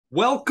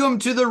Welcome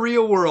to the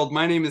real world.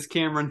 My name is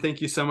Cameron. Thank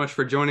you so much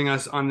for joining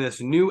us on this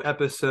new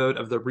episode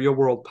of the Real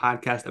World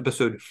Podcast,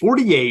 episode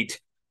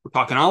 48. We're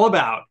talking all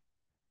about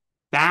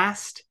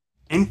Fast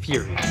and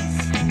Furious.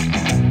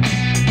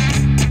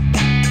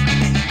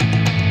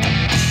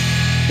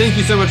 Thank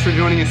you so much for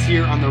joining us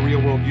here on the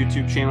Real World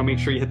YouTube channel. Make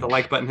sure you hit the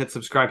like button, hit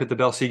subscribe, hit the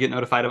bell so you get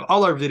notified of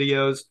all our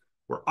videos.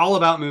 We're all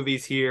about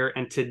movies here.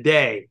 And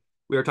today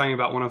we are talking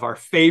about one of our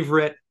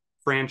favorite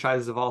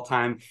franchises of all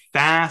time,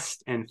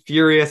 Fast and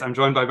Furious. I'm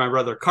joined by my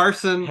brother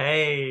Carson.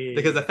 Hey.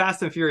 Because the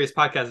Fast and Furious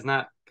podcast is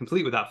not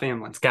complete without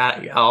family. It's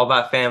got all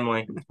about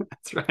family.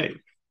 That's right.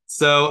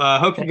 So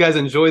hope you guys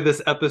enjoyed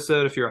this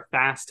episode. If you're a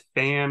Fast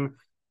fan,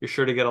 you're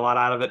sure to get a lot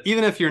out of it.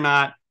 Even if you're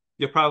not,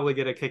 you'll probably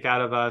get a kick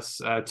out of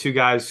us. Two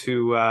guys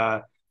who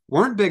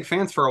weren't big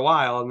fans for a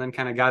while and then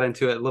kind of got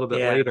into it a little bit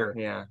later.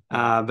 Yeah.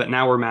 But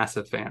now we're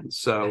massive fans.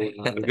 So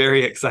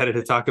very excited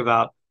to talk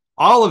about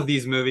all of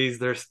these movies.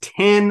 There's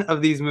 10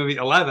 of these movies,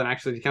 11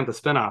 actually, if you count the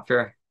spinoff.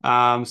 Sure.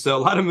 So a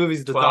lot of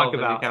movies to talk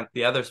about. If you count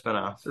the other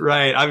spinoff.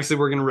 Right. Obviously,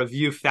 we're going to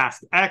review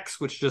Fast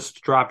X, which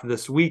just dropped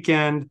this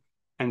weekend.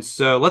 And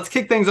so let's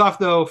kick things off,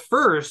 though,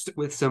 first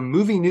with some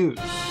movie news.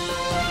 All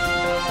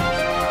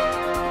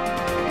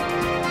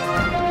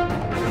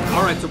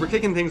right, so we're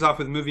kicking things off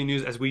with movie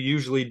news as we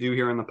usually do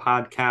here on the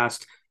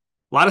podcast.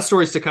 A lot of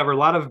stories to cover, a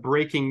lot of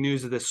breaking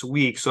news this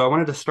week. So I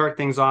wanted to start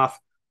things off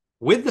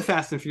with the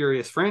Fast and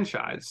Furious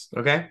franchise.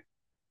 Okay.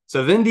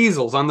 So Vin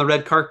Diesel's on the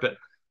red carpet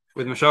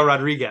with Michelle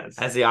Rodriguez.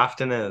 As he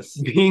often is.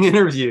 Being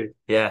interviewed.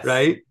 Yes.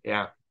 Right?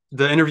 Yeah.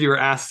 The interviewer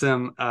asked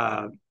him,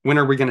 when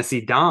are we going to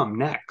see Dom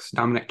next?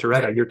 Dominic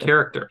Toretto, your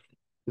character.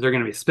 Is there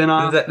going to be a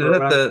spinoff?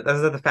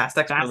 Is that the Fast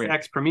X Fast premiere?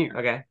 X premiere.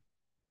 Okay.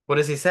 What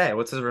does he say?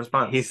 What's his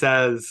response? He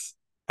says,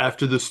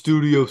 after the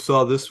studio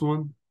saw this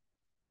one,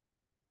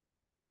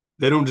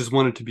 they don't just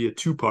want it to be a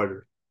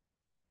two-parter.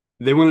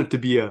 They want it to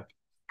be a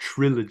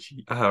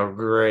trilogy. Oh,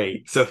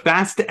 great. So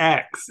Fast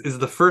X is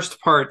the first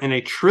part in a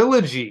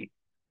trilogy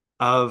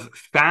of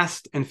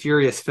Fast and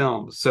Furious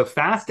films. So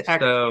Fast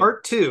X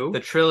Part 2. The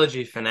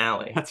trilogy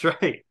finale. That's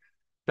right.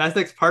 Fast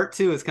X Part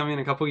 2 is coming in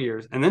a couple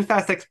years. And then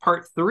Fast X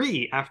Part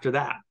 3 after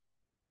that.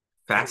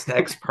 Fast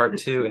X Part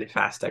 2 and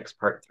Fast X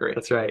Part 3.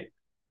 That's right.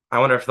 I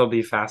wonder if there'll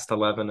be Fast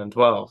 11 and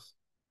 12.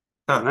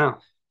 I don't know.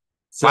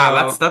 So,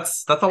 wow,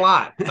 that's a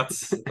lot.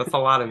 That's a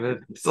lot of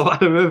movies. It's a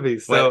lot of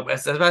movies. So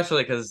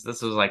especially because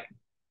this was like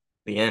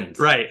the end.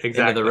 Right, exactly.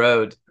 End of the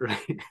road.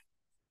 Right.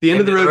 The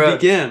end of the road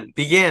begins.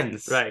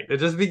 Begins. Right. It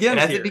just begins. It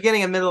has here. a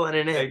beginning, a middle, and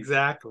an end.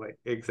 Exactly.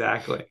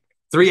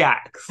 3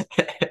 acts.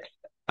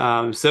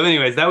 So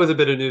anyways, that was a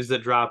bit of news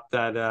that dropped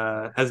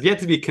that has yet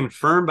to be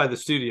confirmed by the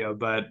studio,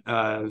 but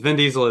Vin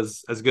Diesel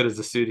is as good as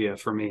the studio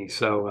for me.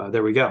 So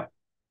there we go.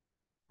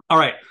 All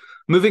right.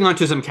 Moving on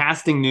to some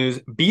casting news.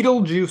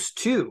 Beetlejuice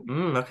 2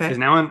 okay. is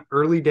now in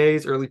early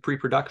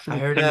pre-production. I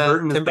heard Tim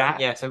Burton is back.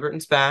 Yeah, Tim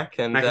Burton's back.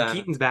 And Michael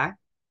Keaton's back.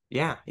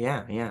 Yeah.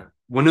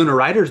 Winona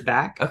Ryder's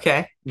back.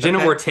 Okay.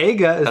 Jenna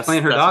Ortega is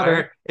playing her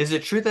daughter. Is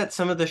it true that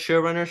some of the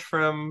showrunners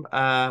from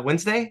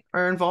Wednesday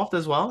are involved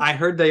as well? I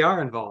heard they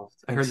are involved.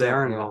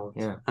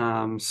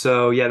 Yeah.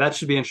 So yeah, that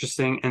should be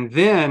interesting. And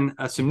then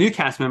some new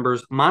cast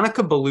members.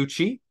 Monica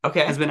Bellucci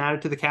has been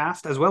added to the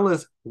cast, as well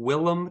as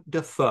Willem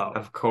Dafoe.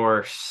 Of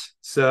course.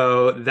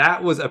 So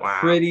that was a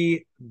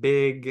pretty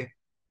big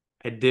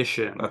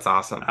addition. That's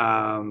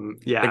awesome.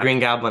 Yeah. The Green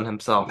Goblin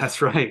himself.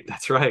 That's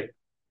right.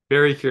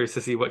 Very curious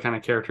to see what kind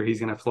of character he's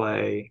going to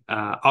play.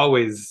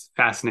 Always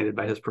fascinated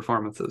by his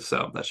performances,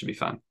 so that should be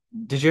fun.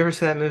 Did you ever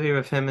see that movie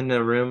with him in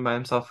a room by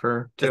himself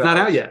for 2 hours? It's not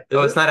out yet.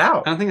 It's not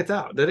out. I don't think it's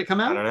out. Did it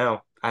come out? I don't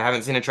know. I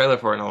haven't seen a trailer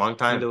for it in a long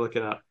time. I need to look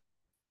it up.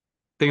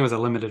 I think it was a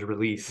limited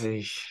release.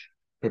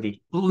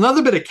 Pity.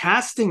 Another bit of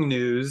casting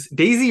news.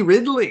 Daisy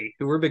Ridley,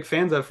 who we're big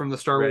fans of from the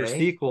Star Wars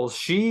sequels,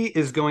 she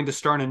is going to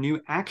star in a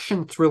new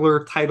action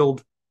thriller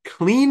titled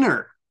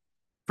Cleaner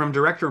from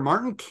director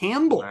Martin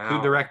Campbell,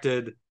 who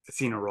directed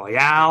Casino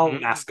Royale,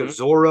 Mask of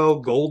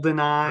Zorro,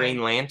 GoldenEye,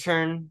 Green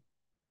Lantern.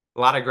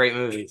 A lot of great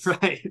movies.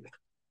 Right.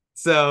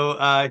 So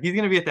he's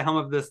going to be at the helm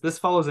of this. This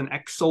follows an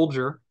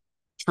ex-soldier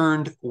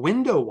turned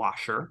window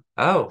washer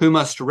who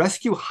must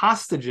rescue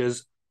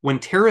hostages when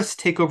terrorists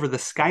take over the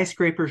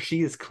skyscraper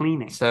she is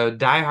cleaning. So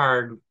Die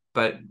Hard,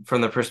 but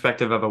from the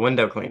perspective of a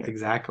window cleaner.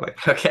 Exactly.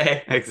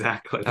 Okay.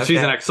 Exactly. Okay.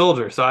 She's an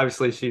ex-soldier, so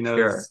obviously she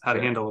knows how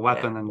to handle a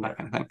weapon and that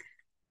kind of thing.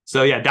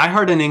 So yeah, Die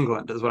Hard in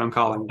England is what I'm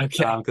calling it,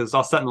 because it's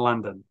all set in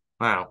London.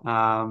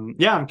 Wow.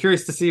 Yeah, I'm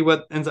curious to see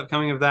what ends up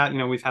coming of that. You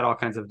know, we've had all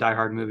kinds of Die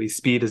Hard movies.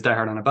 Speed is Die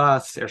Hard on a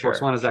bus. Air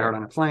Force One is Die Hard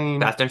on a plane.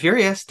 Fast and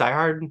Furious, Die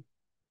Hard,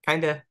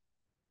 kind of,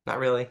 not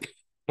really.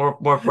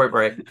 More Point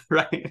Break.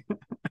 Right.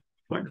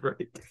 Point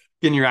Break.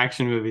 In your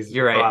action movies.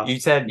 You're right. You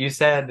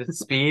said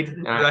Speed,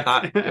 and I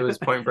thought it was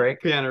Point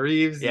Break. Keanu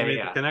Reeves. Yeah.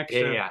 The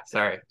connection. Yeah.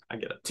 Sorry, I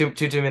get it.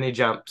 Too many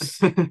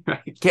jumps.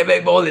 Right. Can't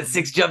make more than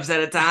 6 jumps at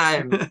a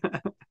time.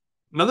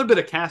 Another bit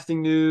of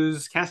casting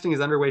news. Casting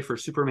is underway for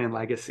Superman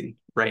Legacy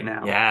right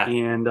now. Yeah,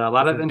 And a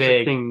lot this of is big.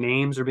 interesting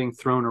names are being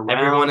thrown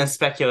Everyone around. is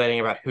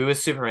speculating about who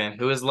is Superman,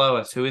 who is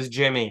Lois, who is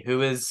Jimmy,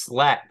 who is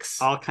Lex.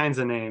 All kinds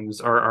of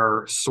names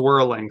are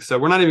swirling. So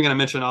we're not even going to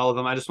mention all of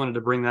them. I just wanted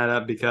to bring that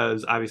up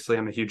because obviously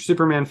I'm a huge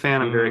Superman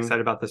fan. I'm very Mhm.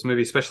 excited about this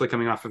movie, especially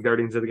coming off of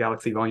Guardians of the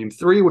Galaxy Volume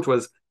 3, which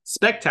was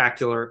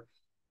spectacular.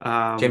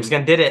 James Um,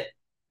 Gunn did it,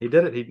 he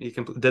did it. He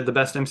did the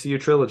best MCU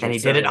and trilogy. he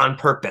did it So on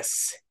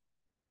purpose.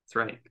 that's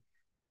right.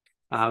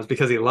 It's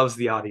because he loves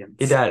the He audience.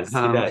 does. He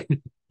does.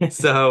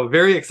 So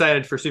very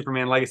excited for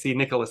Superman Legacy.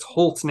 Nicholas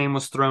Holt's name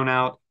was thrown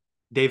out.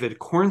 David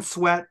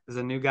Cornsweet is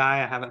a new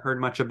guy I haven't heard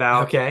much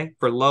about. Okay.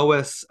 For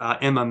Lois,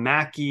 Emma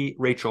Mackey,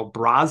 Rachel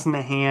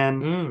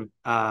Brosnahan,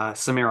 Mm.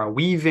 Samara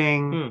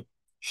Weaving. Mm.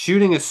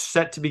 Shooting is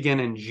set to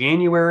begin in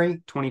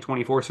January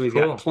 2024, so he's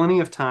Cool. got plenty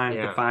of time to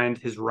Yeah. find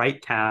his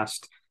right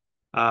cast.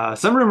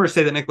 Some rumors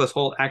say that Nicholas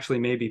Holt actually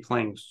may be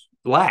playing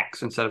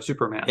Lex instead of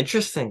Superman,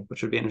 Interesting.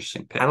 which would be an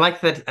interesting pick. I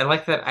like that. I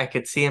like that. I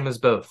could see him as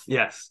both.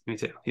 Yes, me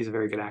too. He's a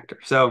very good actor.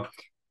 So,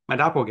 my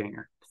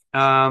doppelganger.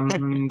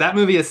 That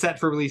movie is set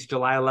for release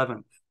July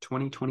 11th,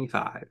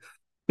 2025.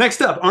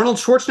 Next up, Arnold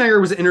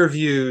Schwarzenegger was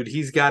interviewed.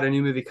 He's got a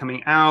new movie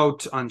coming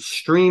out on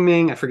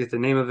streaming. I forget the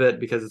name of it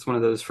because it's one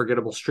of those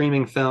forgettable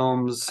streaming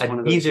films. A One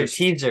of those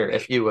teaser,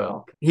 if you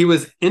will. He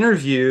was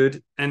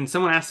interviewed, and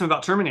someone asked him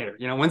about Terminator.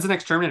 When's the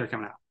next Terminator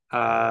coming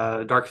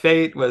out? Dark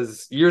Fate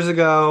was years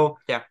ago.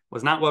 Yeah.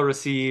 Was not well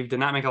received. Did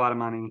not make a lot of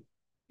money.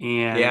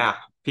 And Yeah.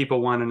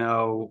 people want to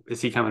know,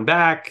 is he coming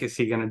back? Is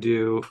he going to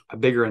do a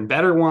bigger and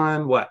better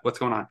one? What's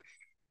going on?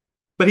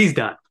 But he's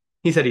done.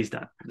 He said he's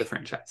done with the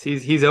franchise.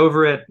 He's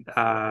over it.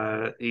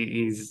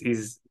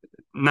 He's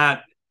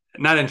not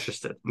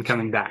interested in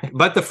coming back.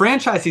 But the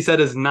franchise, he said,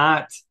 is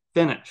not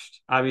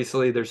finished.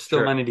 Obviously, there's still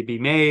Sure. money to be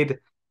made,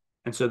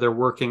 and so they're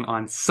working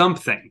on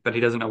something, but he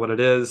doesn't know what it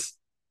is.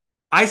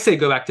 I say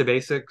go back to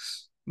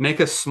basics.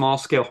 Make a small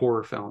scale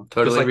horror film,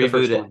 Totally just like the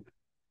reboot first it. one.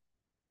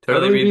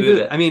 Totally reboot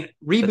it. I mean,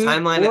 The reboot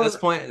timeline or... at this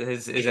point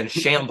is in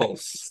shambles.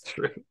 It's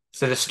true.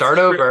 So to start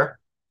It's true. over,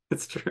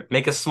 It's true.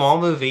 make a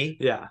small movie.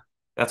 Yeah.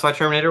 That's why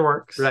Terminator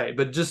works. Right,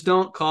 but just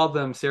don't call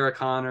them Sarah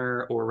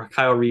Connor or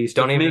Kyle Reese.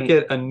 Don't Just even- make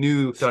it a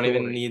new Don't story.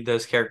 even need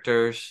those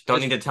characters. Don't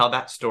Just- need to tell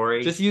that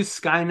story. Just use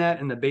Skynet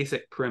and the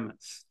basic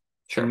premise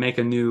Sure. to make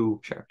a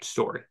new Sure.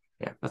 story.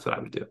 Yeah. That's what I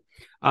would do.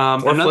 Or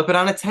another- flip it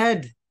on its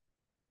head.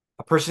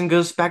 A person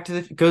goes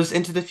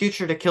into the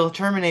future to kill a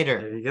Terminator.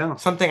 There you go.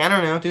 Something, I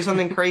don't know, do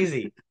something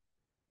crazy.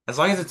 As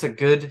long as it's a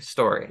good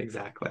story.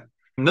 Exactly.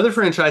 Another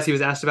franchise he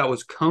was asked about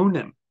was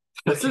Conan.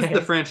 This is Okay.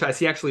 the franchise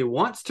he actually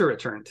wants to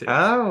return to.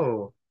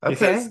 Oh, He okay.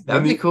 says,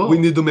 That'd be cool. We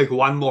need to make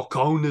one more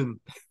Conan.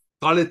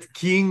 Call it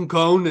King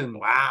Conan.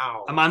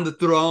 Wow. I'm on the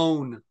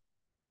throne.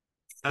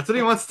 That's what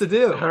he wants to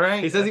do. All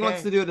right, He says he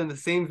wants okay. to do it in the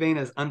same vein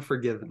as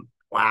Unforgiven.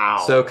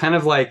 Wow. So kind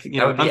of like,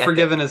 That would be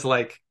Unforgiven is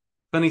like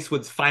Clint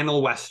Eastwood's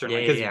final Western, Yeah,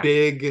 like yeah, his yeah.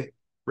 big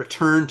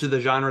return to the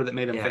genre that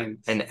made him yeah.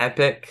 famous. An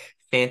epic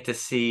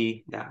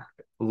fantasy Yeah,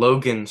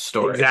 Logan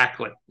story.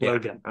 exactly. Yeah.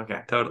 Logan.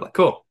 Okay. Totally.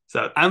 Cool.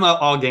 So I'm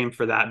all game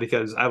for that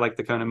because I like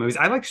the Conan movies.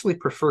 I actually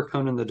prefer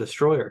Conan the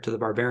Destroyer to the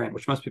Barbarian,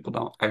 which most people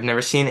don't. I've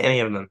never seen any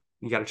of them.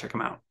 You got to check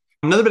them out.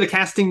 Another bit of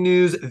casting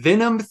news,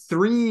 Venom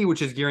 3,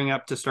 which is gearing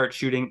up to start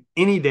shooting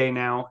any day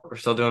now. We're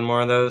still doing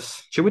more of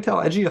those.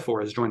 Chiwetel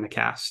Ejiofor has joined the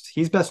cast.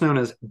 He's best known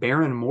as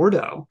Baron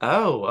Mordo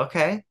Oh,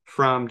 okay.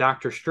 from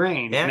Doctor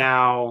Strange. Yeah.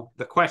 Now,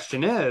 the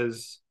question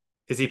is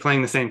he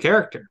playing the same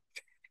character?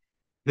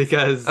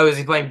 Because, Oh, is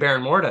he playing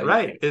Baron Mordo?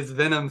 right, is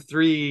Venom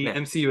 3 Yeah.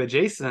 MCU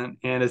adjacent?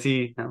 And is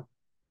he, no?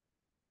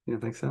 You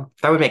don't think so?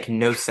 That would make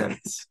no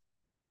sense.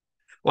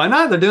 Why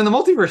not? They're doing the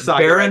multiverse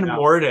saga Baron right now.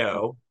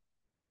 Mordo.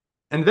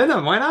 And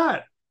Venom, why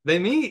not? They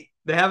meet.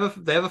 They have a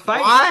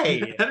fight.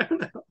 Why? I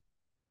don't know.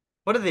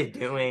 What are they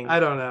doing? I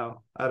don't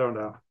know.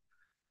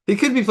 He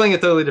could be playing a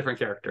totally different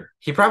character.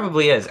 He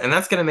probably is, and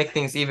that's going to make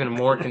things even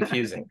more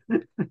confusing.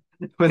 When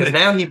Because they-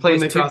 now he plays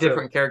they two cross over.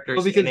 different characters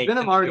Well, because in a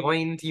Venom already-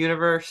 conjoined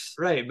universe.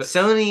 right, but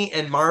Sony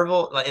and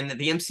Marvel, like in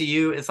the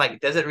MCU, it's like,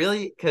 does it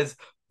really? Because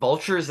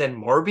Vulture's in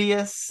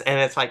Morbius, and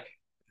it's like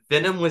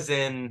Venom was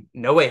in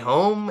No Way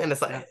Home, and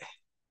it's like, Yeah.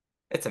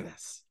 it's a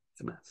mess.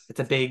 it's a mess. It's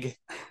a big,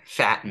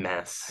 fat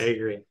mess. I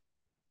agree.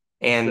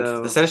 And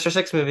So- the Sinister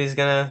Six movie is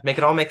gonna make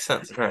it all make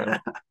sense, apparently.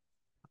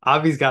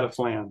 Avi's got a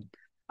plan.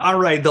 All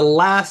right, the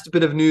last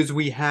bit of news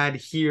we had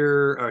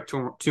here, or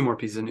two more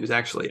pieces of news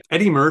actually.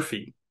 Eddie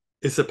Murphy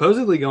is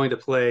supposedly going to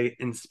play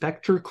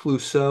Inspector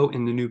Clouseau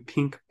in the new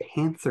Pink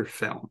Panther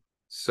film.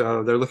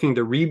 So they're looking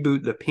to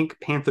reboot the Pink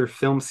Panther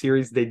film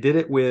series. They did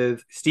it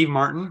with Steve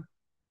Martin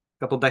a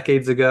couple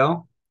decades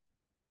ago,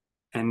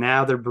 and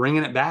now they're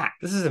bringing it back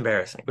This is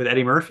embarrassing. with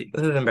Eddie Murphy.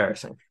 This is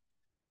embarrassing.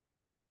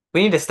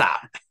 We need to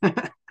stop.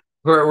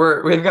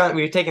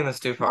 We've taken this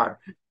too far.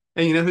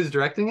 And you know who's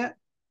directing it?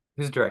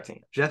 Who's directing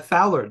it? Jeff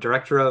Fowler,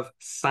 director of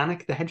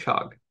Sonic the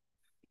Hedgehog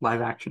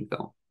live action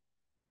film.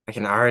 I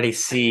can already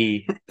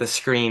see the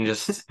screen,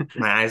 just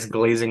my eyes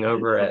glazing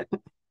over it. A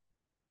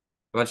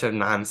bunch of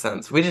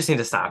nonsense. We just need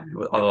to stop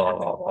with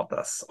all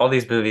this. All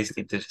these movies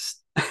need to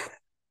just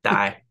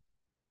die.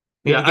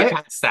 We need Yeah, to get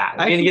past that.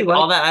 I We need to actually get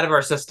all that out of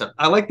our system.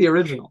 I like the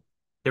original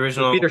The with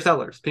original Peter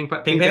Sellers, Pink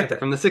Panther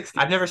from the '60s.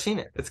 I've never seen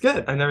it. It's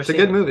good. I've never It's a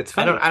seen good it. movie. It's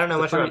funny. I don't know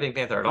It's a much about funny, Pink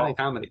Panther at funny all.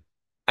 comedy.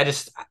 I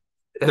just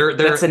They're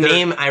that's a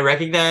name I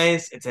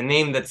recognize. It's a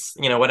name that's,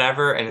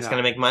 whatever, and it's yeah,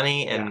 gonna make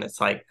money, and yeah.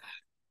 it's like,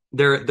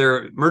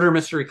 They're murder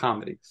mystery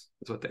comedies.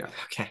 Is what they are.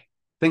 okay.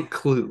 Think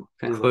Clue,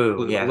 kind of like Clue.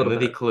 Clue, a Yeah, the little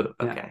movie bit. Clue.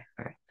 Yeah. Okay.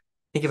 All right.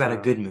 Think about a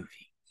So good movie.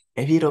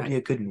 Maybe it'll right, be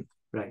a good movie.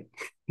 right,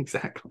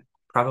 exactly.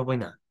 Probably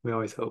not. We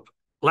always hope.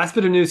 Last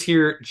bit of news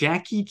here: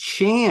 Jackie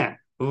Chan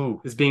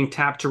Ooh. is being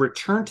tapped to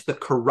return to the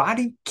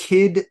Karate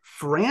Kid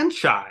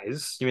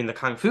franchise. You mean the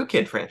Kung Fu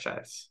Kid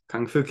franchise?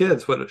 Kung Fu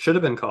Kids, what it should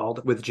have been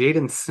called, with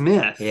Jaden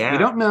Smith. Yeah. We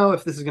don't know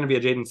if this is going to be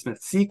a Jaden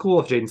Smith sequel,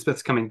 if Jaden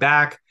Smith's coming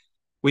back.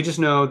 We just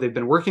know they've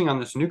been working on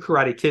this new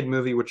Karate Kid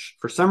movie, which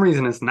for some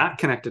reason is not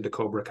connected to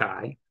Cobra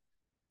Kai.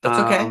 That's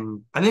okay.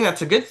 I think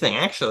that's a good thing,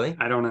 actually.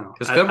 I don't know.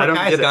 Because I Cobra don't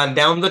Kai has get it. gone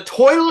down the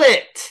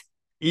toilet.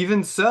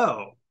 Even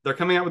so, they're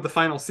coming out with the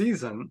final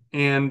season,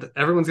 and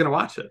everyone's going to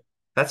watch it.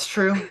 That's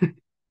true.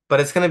 But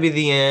it's going to be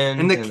the end.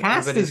 And the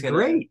cast is gonna...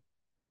 great.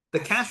 The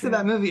That's cast true. of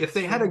that movie, if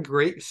they had a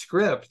great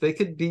script, they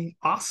could be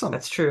awesome.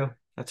 That's true.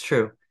 That's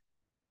true.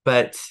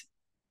 But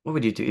what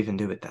would you even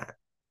do with that?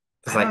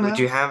 It's I like, don't know. would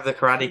you have the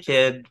Karate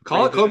Kid?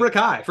 Call it Cobra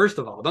Kai, first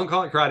of all. Don't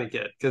call it Karate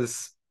Kid,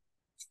 because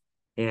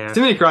Yeah.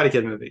 too many Karate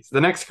Kid movies.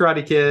 The next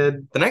Karate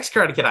Kid. The next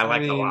Karate Kid I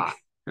like a lot.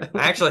 I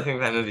actually think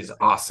that movie's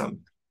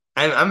awesome.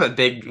 I'm a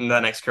big The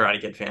Next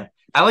Karate Kid fan.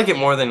 I like it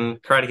more than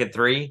Karate Kid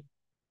 3.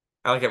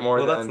 I like it more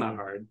Well, than that's not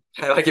hard.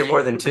 I like it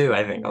more than 2,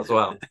 I think, as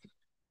well.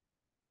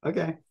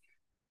 Okay.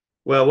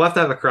 Well, we'll have to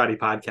have a karate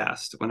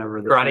podcast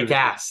whenever Karate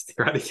Cast.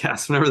 Karate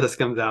cast whenever this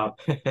comes out.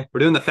 We're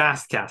doing the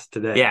fast cast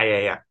today.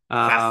 Yeah.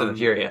 Fast and the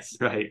Furious.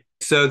 Right.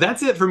 So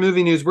that's it for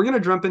movie news. We're going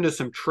to jump into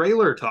some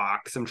trailer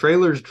talk. Some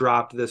trailers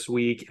dropped this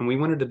week, and we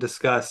wanted to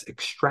discuss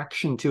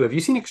Extraction 2. Have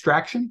you seen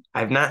Extraction?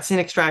 I've not seen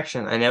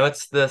Extraction. I know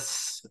it's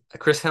this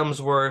Chris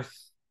Hemsworth,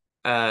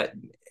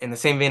 in the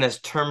same vein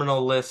as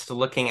Terminal List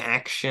looking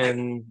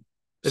action.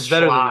 It's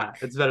better than that.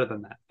 It's better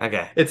than that.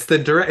 Okay. It's the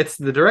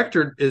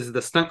director is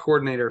the stunt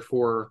coordinator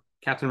for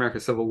Captain America: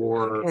 Civil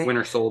War,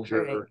 Winter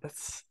Soldier,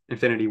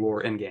 Infinity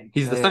War, Endgame.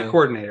 He's the stunt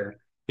coordinator.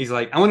 He's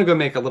like, I want to go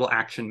make a little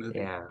action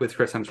movie with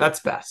Chris Hemsworth. That's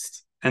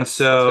best. And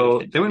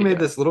so they went and made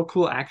this little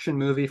cool action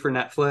movie for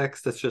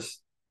Netflix that's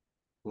just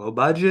low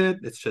budget.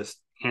 It's just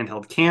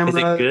handheld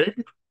camera. Is it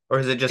good? Or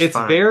is it just it's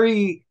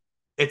fine?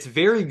 It's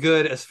very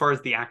good as far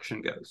as the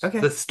action goes. Okay.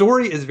 The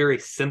story is very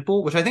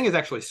simple, which I think is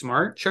actually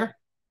smart. Sure.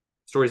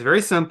 Story's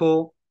very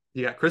simple.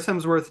 You got Chris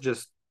Hemsworth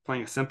just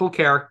playing a simple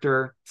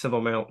character.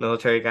 Simple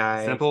military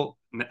guy. Simple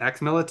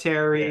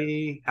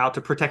ex-military, out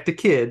to protect a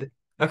kid.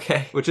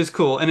 Okay. Which is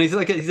cool. And he's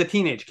a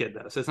teenage kid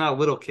though, so it's not a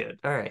little kid.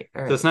 All right.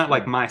 So it's not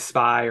like My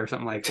Spy or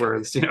something like where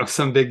it's,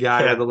 some big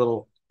guy with a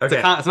little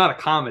Okay. It's not a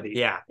comedy.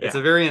 Yeah. It's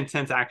a very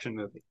intense action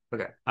movie.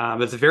 Okay.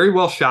 But it's very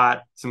well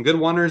shot. Some good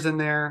wonders in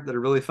there that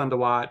are really fun to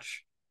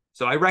watch.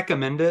 So I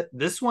recommend it.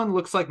 This one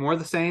looks like more of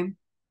the same.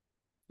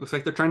 Looks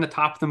like they're trying to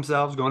top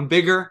themselves, going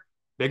bigger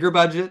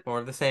budget. More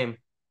of the same.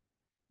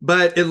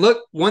 But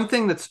one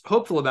thing that's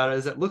hopeful about it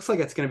is it looks like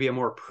it's going to be a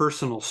more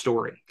personal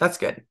story. That's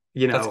good.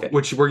 That's good.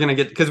 Which we're going to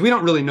get, because we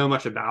don't really know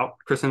much about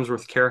Chris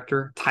Hemsworth's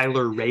character,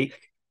 Tyler Rake.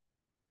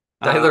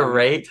 Tyler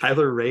Rake?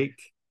 Tyler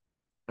Rake.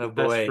 Oh,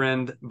 boy. Best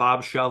friend,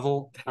 Bob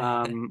Shovel.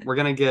 We're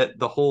going to get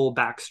the whole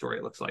backstory,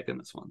 it looks like, in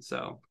this one.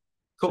 So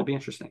cool. It'll be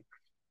interesting.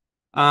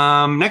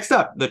 Next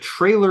up, the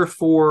trailer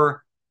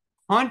for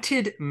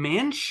Haunted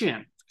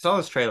Mansion. Saw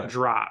this trailer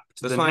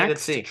dropped. This the one next I did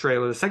see.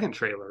 trailer, the second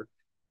trailer,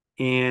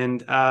 and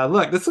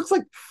look, this looks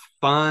like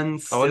fun,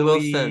 silly. Owen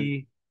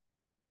Wilson.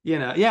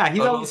 Yeah,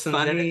 he's always Wilson's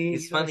funny.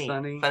 He's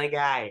funny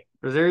guy.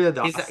 Rosario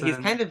Dawson. He's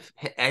kind of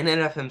in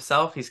and of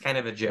himself. He's kind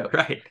of a joke,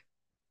 right?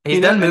 He's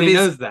done movies. He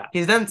knows that.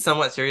 He's done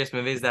somewhat serious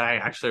movies that I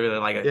actually really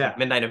like. Yeah.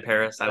 Midnight in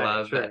Paris, I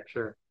love.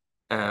 Sure.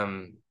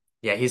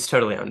 Yeah, he's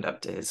totally owned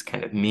up to his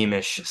kind of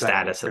meme-ish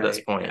status at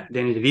this point. Yeah.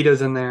 Danny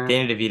DeVito's in there.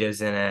 Danny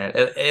DeVito's in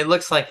it. It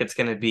looks like it's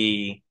going to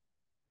be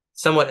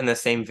somewhat in the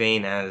same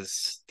vein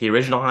as the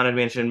original Haunted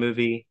Mansion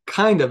movie.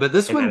 Kind of, but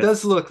this one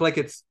does look like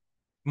it's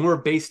more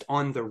based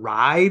on the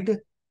ride.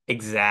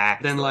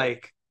 Exactly. Than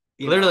like...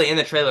 Literally in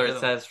the trailer, it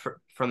says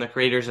from the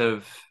creators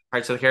of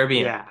Pirates of the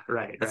Caribbean. Yeah,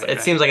 right.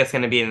 It seems like it's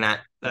going to be in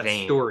that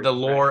vein. Story. The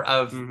lore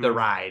of the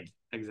ride.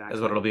 Exactly.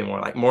 Is what it'll be more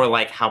like. More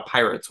like how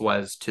Pirates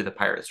was to the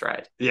Pirates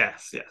ride.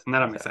 Yes. And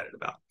that I'm excited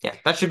about. Yeah,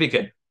 that should be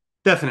good.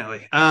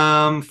 Definitely.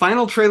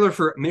 Final trailer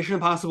for Mission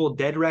Impossible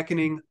Dead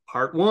Reckoning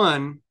Part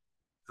 1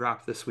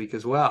 dropped this week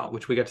as well,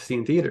 which we got to see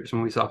in theaters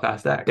when we saw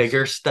Fast X.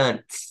 Bigger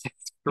stunts.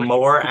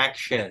 More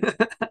action.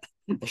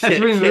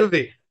 Every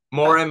movie.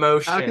 More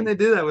emotion. How can they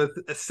do that with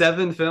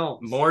 7 films?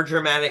 More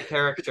dramatic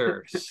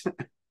characters.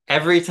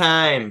 Every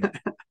time.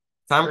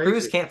 Tom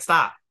Cruise can't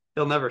stop.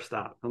 He'll never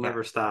stop.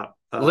 Never stop.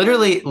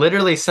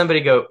 Literally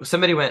somebody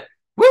went,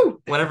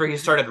 woo, whenever he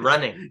started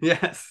running.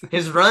 Yes.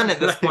 His run at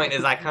this point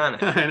is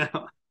iconic. I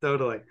know.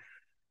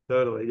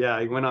 Totally. Yeah,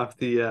 he went off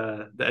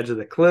the edge of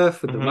the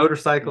cliff with the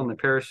motorcycle and the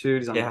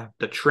parachute. He's on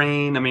the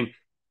train. I mean,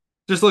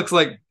 Just looks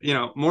like,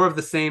 more of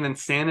the same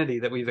insanity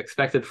that we've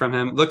expected from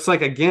him. Looks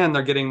like, again,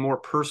 they're getting more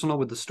personal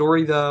with the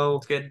story, though.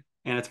 It's good.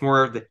 And it's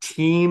more of the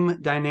team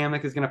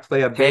dynamic is going to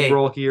play a big Hey,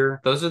 role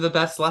here. those are the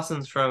best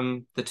lessons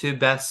from the two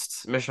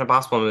best Mission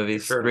Impossible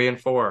movies, Sure. 3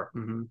 and 4.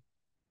 Mm-hmm.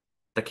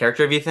 The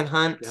character of Ethan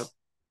Hunt Yep.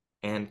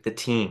 and the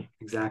team.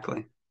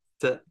 Exactly.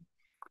 That's it.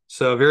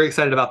 So very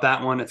excited about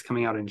that one. It's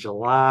coming out in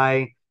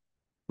July.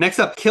 Next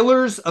up,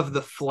 Killers of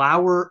the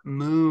Flower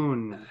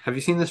Moon. Have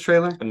you seen this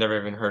trailer? I've never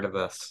even heard of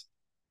this.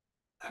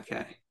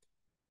 Okay.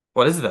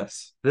 What is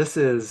this? This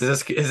Is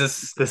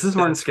is this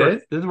Martin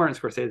good? This is Martin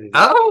Scorsese.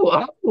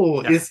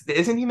 Oh, Yeah.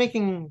 Isn't he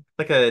making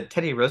like a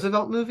Teddy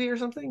Roosevelt movie or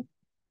something?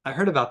 I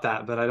heard about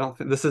that, but I don't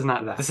think this is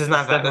not that. This is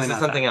not It's that. This definitely is not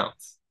something that.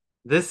 else.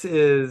 This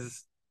is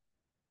Is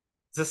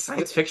this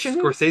science fiction?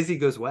 Scorsese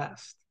Goes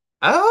West.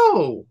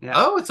 Oh, Yeah.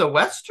 oh, it's a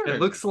Western.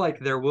 It looks like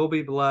There Will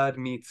Be Blood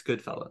meets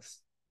Goodfellas.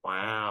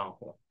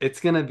 Wow.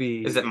 It's gonna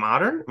be. Is it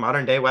modern?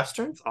 Modern day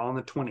Western? It's all in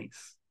the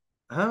 20s,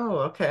 Oh,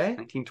 okay.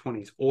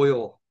 1920s.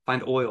 Oil.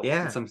 Find oil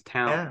Yeah. in some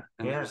town, Yeah.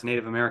 and Yeah. there's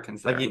Native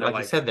Americans there. Like you, and they're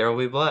like you said, there will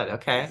be blood.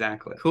 Okay.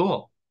 Exactly.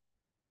 Cool.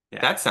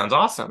 Yeah. That sounds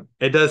awesome.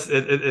 It does.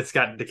 It's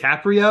got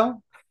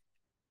DiCaprio,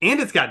 and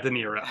it's got De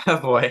Niro. Oh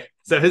boy.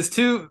 So his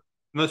two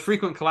most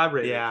frequent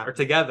collaborators Yeah. are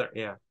together.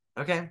 Yeah.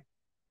 Okay.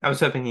 I was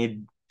hoping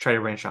he'd try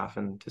to branch off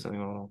and do something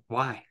a little.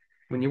 Why?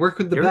 When you work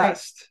with the You're right.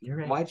 best, You're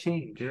right. why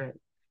change? You're right.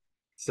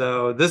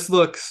 So this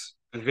looks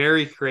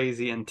very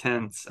crazy,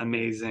 intense,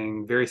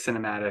 amazing, very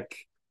cinematic,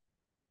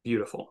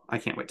 beautiful. I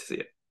can't wait to see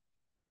it.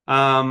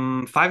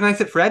 Five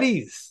Nights at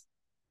Freddy's.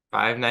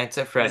 Five Nights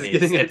at It's Freddy's.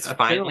 getting It's a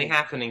finally film.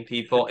 happening,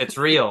 people. It's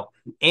real.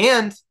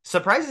 And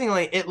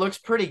surprisingly, it looks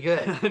pretty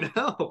good. I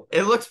know.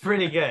 It looks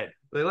pretty good.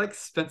 They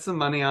spent some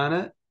money on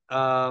it.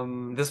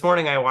 This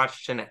morning I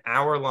watched an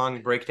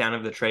hour-long breakdown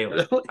of the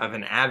trailer Really? of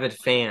an avid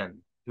fan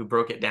who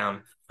broke it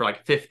down for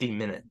like 50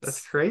 minutes.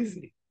 That's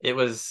crazy. It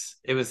was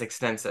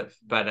extensive,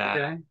 but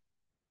Okay.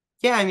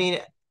 yeah, I mean,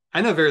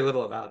 I know very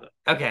little about it.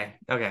 okay.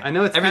 I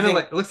know it's kind of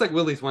like, it looks like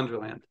Willy's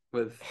Wonderland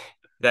with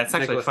That's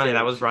actually Nicolas funny. That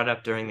Cage. was brought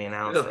up during the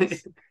analysis.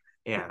 Really?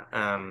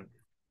 Yeah.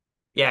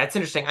 Yeah, it's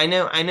interesting. I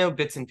know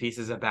bits and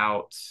pieces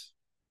about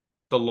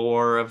the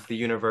lore of the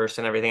universe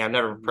and everything. I've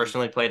never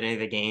personally played any of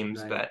the games,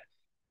 Right. but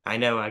I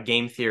know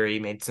Game Theory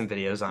made some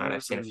videos on it.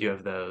 I've seen a few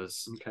of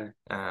those. Okay.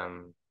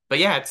 But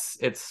yeah,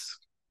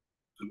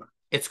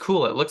 it's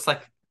cool. It looks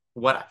like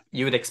what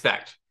you would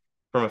expect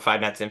from a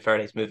Five Nights at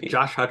Freddy's movie.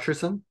 Josh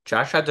Hutcherson,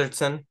 Josh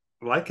Hutcherson.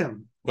 like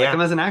him. Yeah.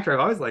 Him as an actor. I've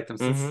always liked him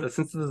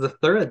since the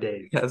Thorough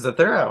days. As a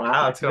thorough.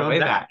 Wow, it's going Going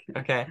way back.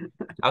 Okay.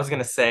 I was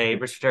gonna say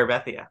Richard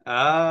Terabithia.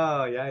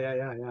 Oh, yeah.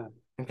 I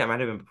think that might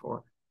have been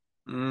before.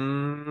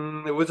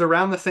 It was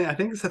around the same. I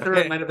think Thorough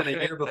Okay. might have been a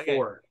year Okay.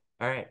 before.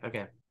 All right.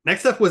 Okay.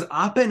 Next up was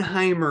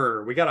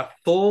Oppenheimer. We got a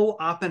full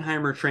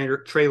Oppenheimer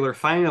trailer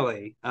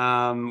finally.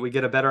 We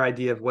get a better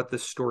idea of what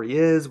this story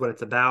is, what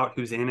it's about,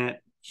 who's in it.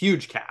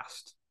 Huge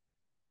cast.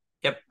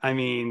 Yep. I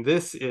mean,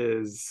 this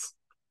is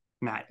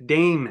Matt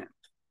Damon,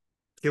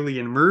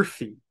 Cillian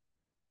Murphy,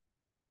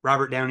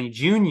 Robert Downey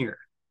Jr.,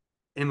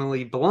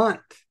 Emily Blunt,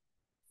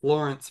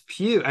 Florence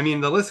Pugh. I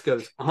mean, the list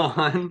goes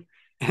on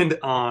and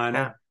on.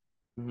 Yeah.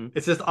 Mm-hmm.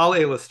 It's just all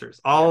A-listers.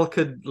 All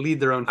could lead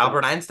their own film.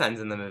 Albert Einstein's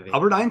in the movie.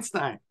 Albert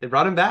Einstein. They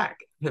brought him back.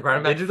 They brought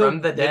him back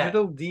from the dead.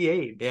 Digital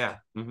de-age. Yeah.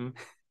 Mm-hmm.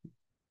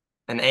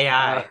 An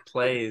AI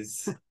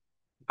plays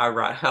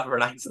Albert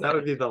Einstein. That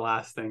would be the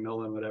last thing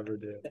Nolan would ever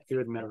do. He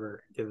would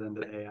never give in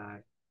to AI.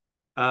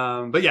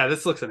 But yeah,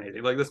 this looks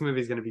amazing. Like, this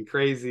movie's going to be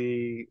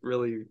crazy,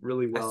 really,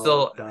 really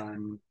well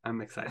done.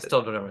 I'm excited. I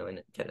still don't really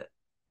get it.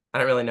 I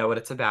don't really know what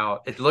it's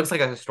about. It looks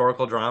like a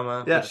historical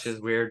drama, Yes. which is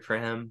weird for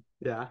him.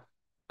 Yeah.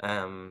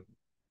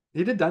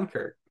 He did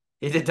Dunkirk.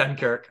 He did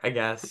Dunkirk, I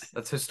guess.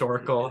 That's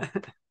historical.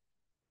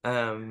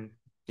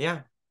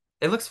 Yeah.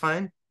 It looks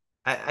fine.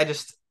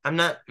 I'm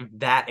not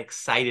that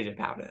excited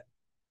about it.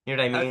 You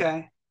know what I mean?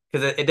 Okay.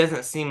 Because it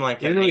doesn't seem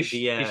like Even an though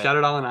idea. he shot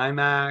it all in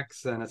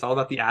IMAX, and it's all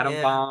about the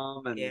atom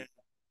bomb. And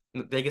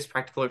the biggest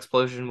practical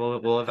explosion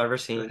we'll have ever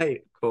seen.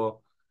 Right.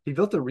 Cool. He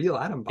built a real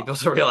atom bomb. He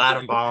built a real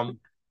atom bomb,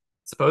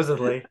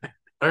 supposedly. I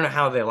don't know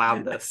how they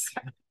allowed this.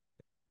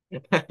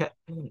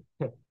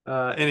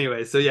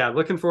 Anyway, so yeah,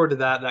 looking forward to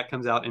that. That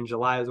comes out in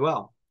July as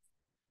well.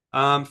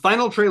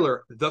 Final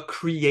trailer, The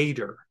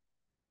Creator.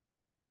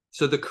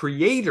 So The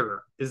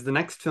Creator is the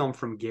next film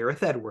from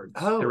Gareth Edwards,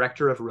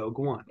 director of Rogue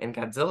One and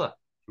Godzilla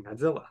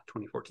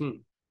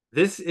 2014.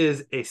 This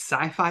is a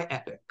sci-fi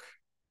epic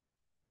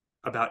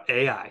about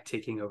AI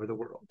taking over the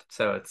world.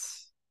 So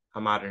it's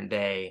a modern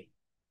day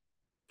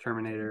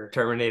Terminator,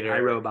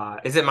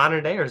 iRobot. Is it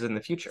modern day or is it in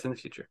the future? It's in the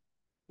future.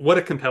 What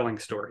a compelling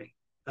story.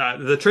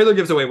 The trailer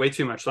gives away way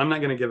too much, so I'm not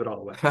going to give it all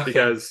away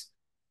because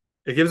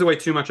it gives away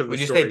too much of the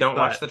story. Would you say don't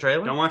watch the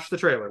trailer? Don't watch the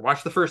trailer.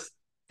 Watch the first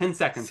 10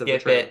 seconds Skip of the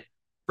trailer. it.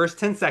 First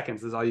 10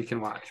 seconds is all you can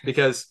watch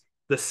because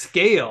the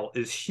scale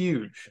is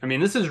huge. I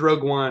mean, this is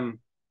Rogue One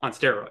on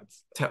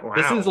steroids. Wow.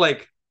 This is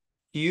like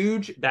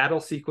huge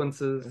battle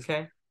sequences.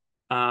 Okay.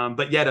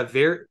 But yet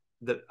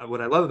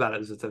what I love about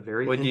it is it's a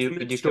very would you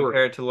story.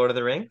 compare it to Lord of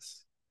the Rings?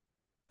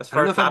 As I don't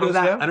far know as if I'd go titles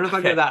that. go? I don't know if I'd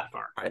Okay. go that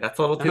far. All right, that's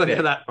a little I too don't know if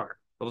I'd big. go that far.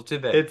 A little too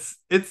big.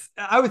 It's.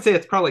 I would say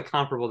it's probably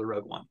comparable to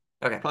Rogue One.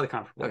 Okay. Probably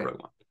comparable to Okay.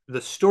 Rogue One.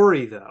 The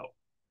story, though,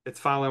 it's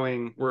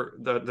following where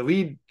the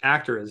lead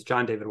actor is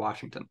John David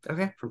Washington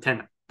Okay. from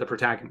Tenet, the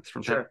protagonist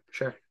from Tenet.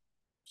 Sure.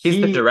 He's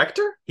the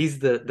director? He's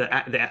the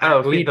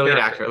lead character.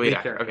 actor. Lead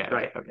actor. Okay.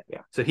 Right. Okay.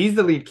 Yeah. So he's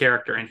the lead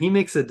character, and he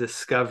makes a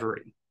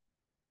discovery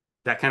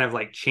that kind of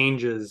like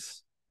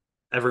changes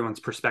everyone's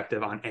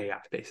perspective on AI,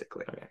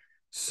 basically. Okay.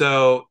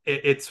 So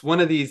it's one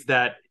of these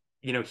that,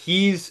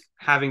 he's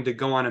having to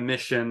go on a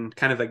mission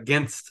kind of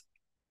against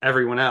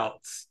everyone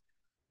else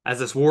as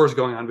this war is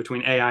going on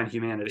between AI and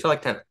humanity. So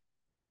like Tenet.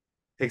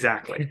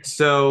 Exactly.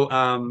 So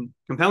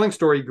compelling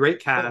story,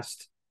 great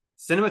cast.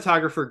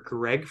 Cinematographer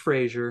Greg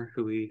Fraser,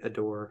 who we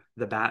adore,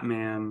 The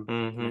Batman,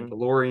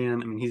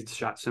 Mandalorian. I mean, he's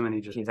shot so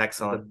many He's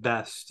excellent. the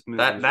best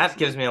movies. That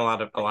gives me a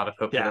lot of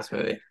hope for this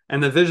movie.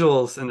 And the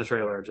visuals in the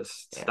trailer are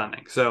just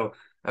stunning. So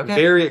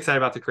very excited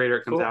about the creator.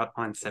 It comes out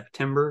on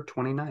September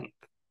 29th.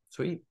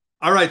 Sweet.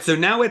 All right, so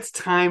now it's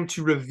time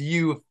to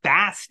review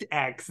Fast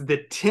X, the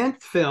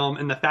 10th film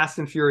in the Fast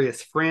and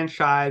Furious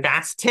franchise.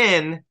 Fast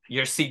 10,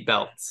 your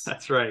seatbelts.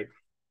 That's right.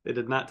 They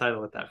did not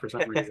title it that for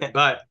some reason,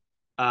 but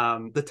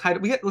the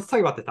title. Let's talk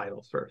about the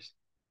titles first.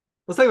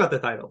 Let's talk about the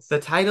titles. The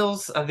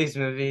titles of these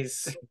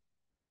movies.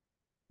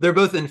 They're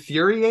both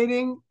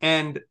infuriating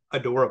and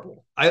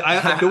adorable.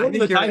 I adore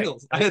the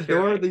titles. I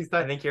adore these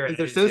titles. I think you're right.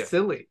 They're so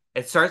silly.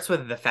 It starts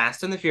with The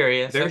Fast and the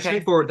Furious. Very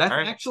straightforward. That's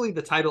actually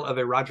the title of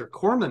a Roger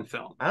Corman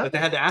film. But they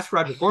had to ask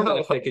Roger Corman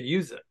if they could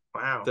use it.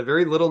 Wow. It's a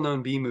very little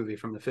known B movie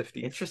from the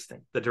 50s.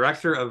 Interesting. The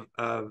director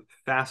of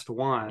Fast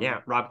 1,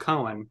 Rob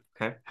Cohen,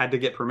 had to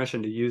get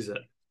permission to use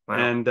it. Wow.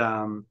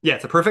 And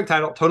it's a perfect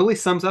title. Totally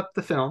sums up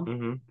the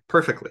film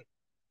perfectly.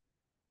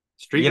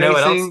 Street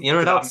racing. You know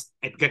what else?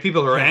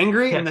 People are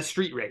angry in the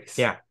street race.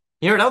 Yeah.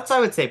 You know what else I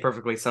would say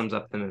perfectly sums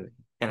up the movie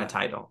in a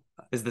title?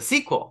 Is the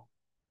sequel.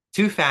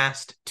 Too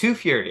Fast, Too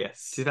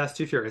Furious. Too Fast,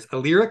 Too Furious. A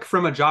lyric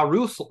from a Ja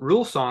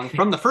Rule song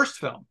from the first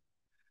film.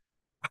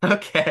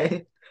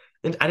 Okay.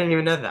 I didn't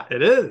even know that.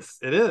 It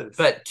is.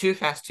 But Too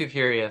Fast, Too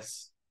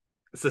Furious.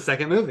 It's the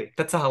second movie.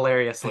 That's a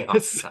hilariously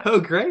It's so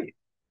great.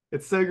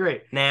 It's so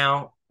great.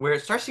 Now, where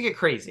it starts to get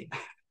crazy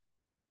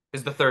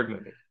is the third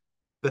movie.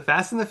 The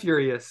Fast and the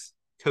Furious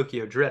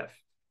Tokyo Drift.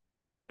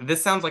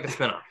 This sounds like a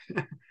spinoff.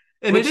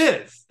 And it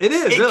is. It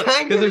is, really.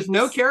 Because there's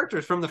no is.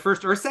 Characters from the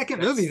first or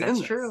second movies in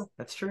this.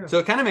 That's true. So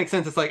it kind of makes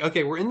sense. It's like,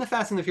 okay, we're in the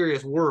Fast and the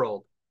Furious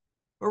world,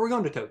 but we're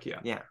going to Tokyo.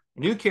 Yeah.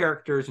 New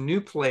characters, new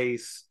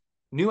place,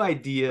 new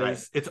ideas.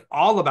 Right. It's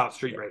all about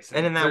street racing.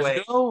 And in that way,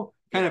 there's no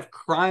kind of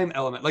crime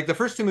element. Like the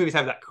first two movies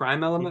have that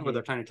crime element where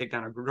they're trying to take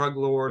down a drug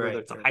lord or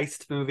it's a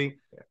heist movie.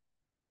 Yeah.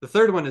 The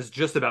third one is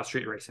just about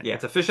street racing. Yeah.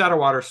 It's a fish out of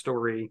water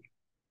story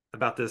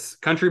about this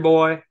country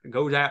boy who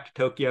goes out to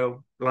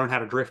Tokyo to learn how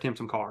to drift him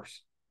some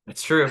cars.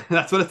 It's true.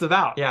 That's what it's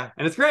about. Yeah.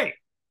 And it's great.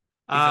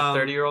 He's a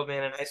 30-year-old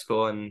man in high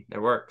school, and it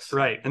works.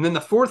 Right. And then the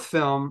fourth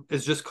film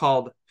is just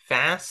called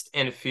Fast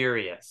and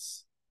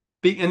Furious.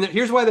 And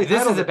here's why they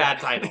titled it. This is a bad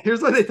title.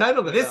 Here's why they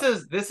titled it.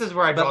 This is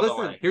where I draw the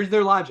line. Here's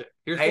their logic.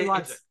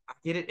 I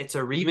get it. It's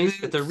a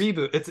reboot. It's a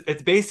reboot.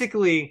 It's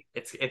basically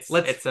it's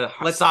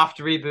a soft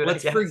reboot.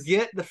 Let's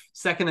forget the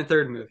second and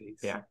third movies.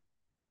 Yeah.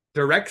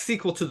 Direct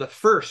sequel to the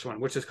first one,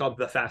 which is called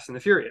The Fast and the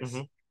Furious.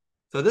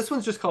 So this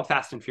one's just called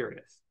Fast and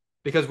Furious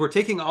because we're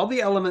taking all the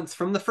elements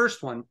from the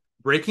first one,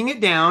 breaking it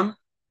down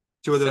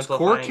to those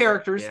core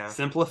characters,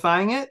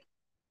 simplifying it,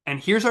 and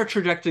here's our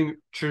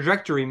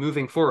trajectory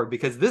moving forward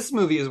because this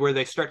movie is where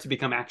they start to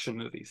become action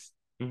movies.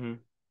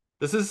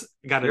 This has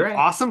got an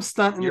awesome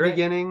stunt in the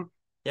beginning.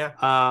 Yeah.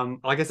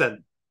 Like I said,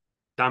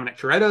 Dominic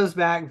Toretto's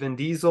back, Vin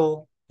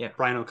Diesel,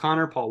 Brian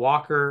O'Connor, Paul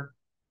Walker,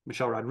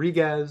 Michelle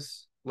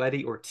Rodriguez,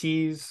 Letty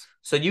Ortiz.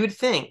 So you would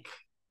think,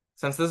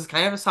 since this is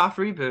kind of a soft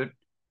reboot,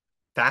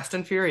 Fast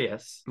and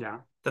Furious,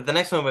 that the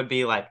next one would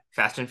be like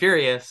Fast and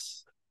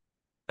Furious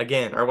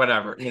again or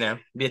whatever,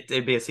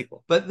 it'd be a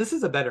sequel. But this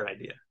is a better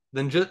idea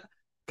than just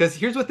because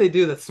here's what they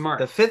do that's smart.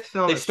 The fifth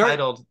film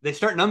they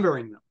start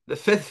numbering them. The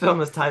fifth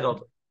film is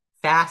titled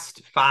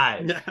Fast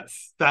 5.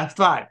 Yes, Fast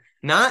 5.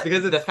 Not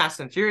because it's the Fast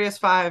and Furious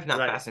 5, not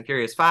Fast and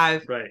Furious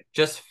 5. Right.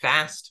 Just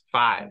Fast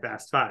 5.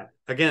 Fast 5.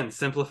 Again,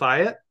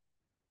 simplify it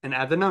and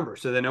add the number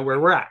so they know where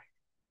we're at.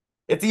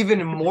 It's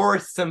even more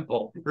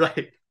simple.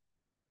 Right.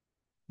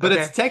 But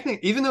it's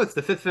technically, even though it's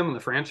the fifth film in the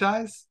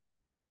franchise,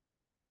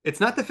 it's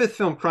not the fifth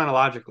film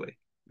chronologically.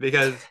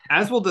 Because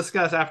as we'll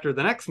discuss after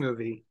the next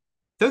movie,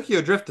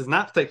 Tokyo Drift does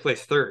not take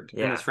place third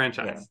in this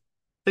franchise.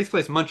 It takes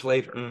place much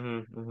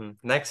later.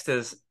 Next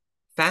is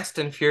Fast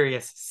and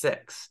Furious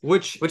 6.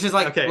 Which is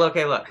like,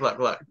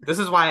 look. This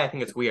is why I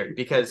think it's weird.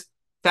 Because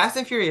Fast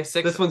and Furious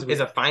 6 is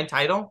a fine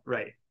title.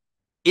 Right.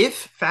 If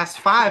Fast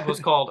 5 was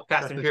called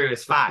Fast and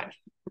Furious 5.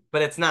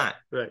 But it's not.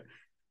 Right.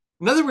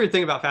 Another weird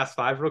thing about Fast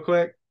 5 real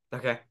quick.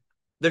 Okay.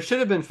 There should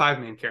have been 5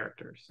 main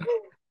characters.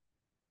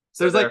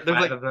 So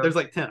there's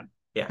like 10.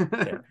 Yeah. So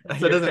it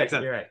doesn't make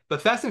sense. You're right.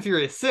 But Fast and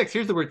Furious 6,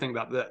 here's the weird thing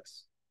about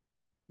this.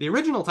 The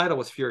original title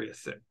was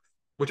Furious 6,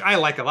 which I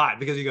like a lot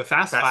because you go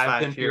Fast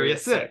 5, then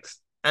Furious 6.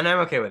 And I'm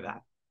okay with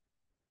that.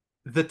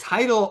 the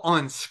title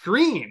on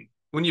screen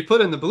when you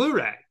put in the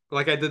Blu-ray,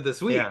 like I did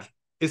this week,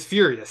 is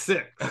Furious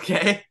 6.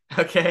 Okay.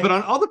 Okay. But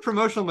on all the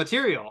promotional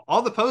material,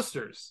 all the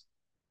posters,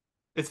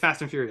 it's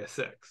Fast and Furious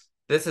 6.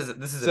 This is a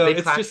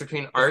big clash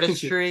between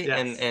artistry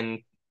and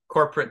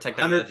corporate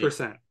technology.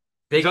 100%.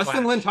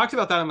 Justin Lin talked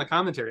about that on the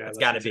commentary. It's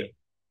got to be.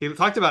 He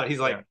talked about it. He's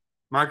like,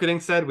 marketing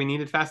said we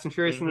needed Fast and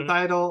Furious in the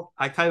title.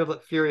 I titled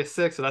it Furious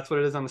 6, so that's what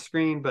it is on the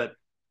screen, but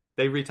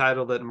they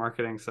retitled it in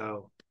marketing,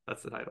 so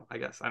that's the title, I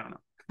guess. I don't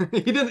know.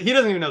 He doesn't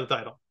even know the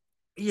title.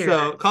 Yeah.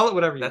 So call it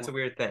whatever you want. That's a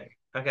weird thing.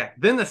 Okay.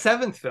 Then the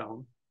 7th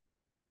film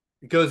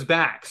goes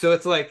back. So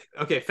it's like,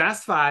 okay,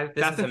 Fast 5,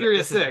 Fast and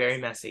Furious 6. This is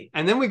very messy.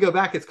 And then we go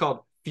back, it's called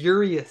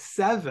Furious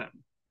 7,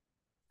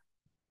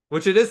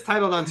 which it is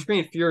titled on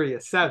screen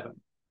Furious 7.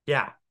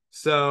 Yeah.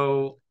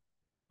 So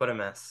what a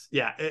mess.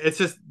 Yeah, it's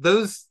just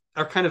those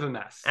are kind of a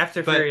mess.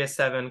 After Furious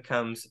 7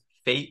 comes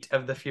Fate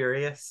of the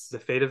Furious. The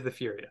Fate of the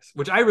Furious,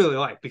 which I really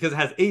like because it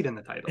has 8 in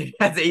the title. It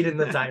has 8 in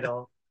the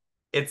title.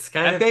 It's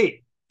kind of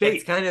Fate.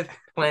 It's kind of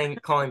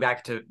calling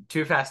back to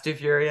Too Fast, Too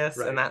Furious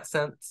in that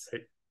sense.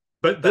 Right.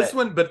 But this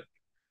one,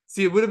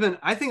 see, it would have been,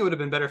 I think it would have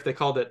been better if they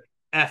called it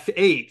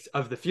F8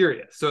 of the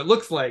Furious. So it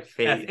looks like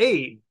Fate.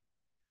 F8,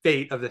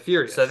 Fate of the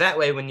Furious. So that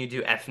way, when you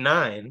do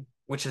F9,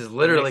 which is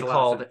literally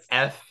called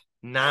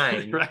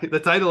F9. Right. The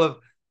title of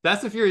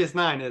Fast and Furious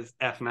 9 is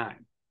F9.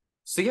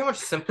 See how much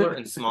simpler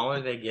and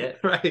smaller they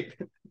get? Right.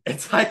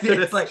 It's like,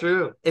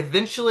 true.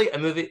 Eventually, a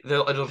movie,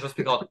 it'll just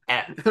be called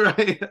F.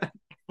 Right.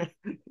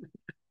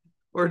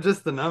 Or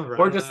just the number.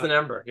 Or just the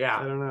number, yeah.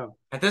 I don't know.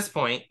 At this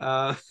point,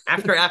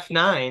 after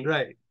F9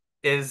 right,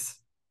 is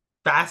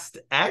Fast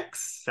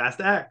X.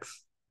 Fast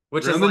X.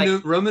 Which Roman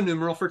is Roman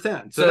numeral for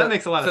 10. So that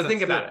makes a lot of sense. So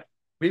think about it.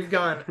 We've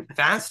gone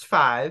Fast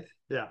 5.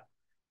 Yeah.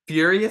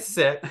 Furious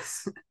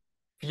 6.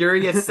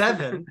 Furious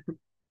 7.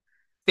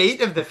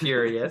 Fate of the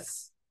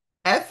Furious.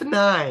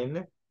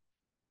 F9.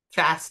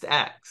 Fast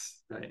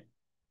X. Right.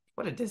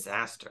 What a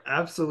disaster.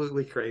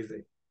 Absolutely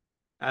crazy.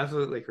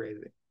 Absolutely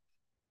crazy.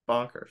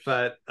 Bonkers.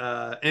 But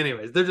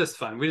anyways, they're just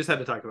fun. We just had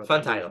to talk about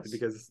fun titles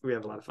because we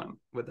have a lot of fun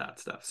with that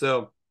stuff.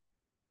 So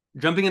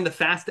jumping into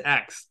Fast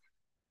X,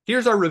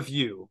 here's our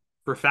review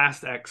for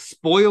Fast X,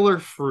 spoiler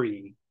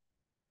free.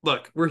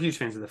 Look, we're huge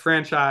fans of the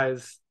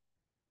franchise.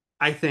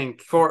 I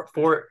think for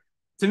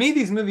to me,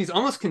 these movies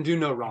almost can do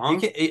no wrong.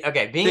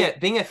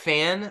 Being a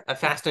fan of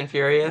Fast and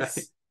Furious,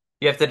 right,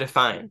 you have to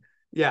define.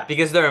 Yeah,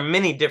 because there are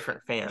many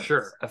different fans.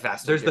 Sure, of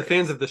Fast. There's the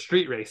fans of the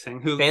street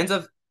racing who fans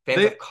of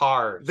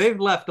cars. They've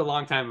left a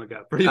long time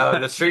ago.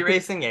 The street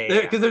racing,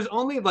 yeah. Because there's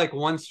only like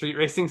one street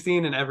racing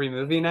scene in every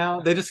movie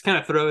now. They just kind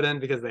of throw it in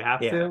because they have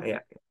to. Yeah.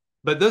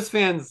 But those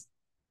fans,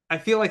 I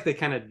feel like they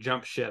kind of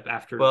jump ship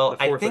after the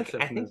fourth or fifth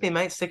movie. I think they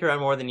might stick around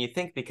more than you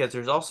think because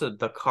there's also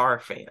the car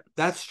fans.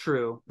 That's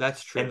true.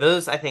 And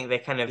those, I think, they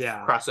kind of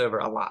cross over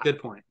a lot. Good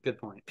point.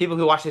 People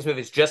who watch these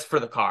movies just for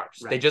the cars.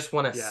 Right. They just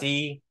want to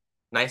see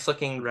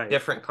nice-looking,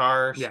 different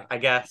cars, I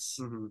guess.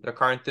 Mm-hmm. They're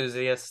car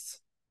enthusiasts.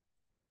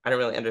 I don't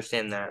really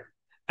understand that.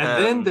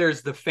 And then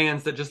there's the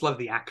fans that just love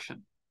the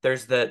action.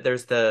 There's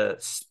the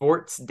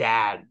sports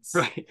dads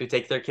who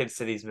take their kids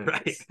to these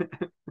movies. Right.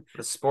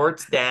 The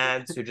sports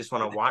dads who just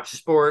want to watch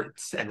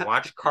sports and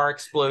watch car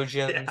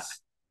explosions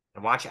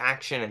and watch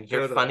action and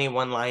hear funny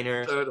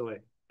one-liners. Totally.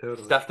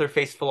 Stuff their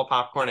face full of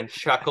popcorn and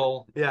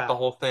chuckle the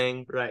whole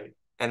thing. Right.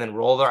 And then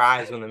roll their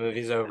eyes when the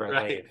movie's over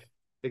and leave.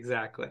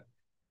 Exactly.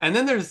 And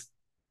then there's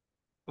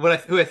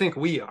who I think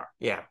we are.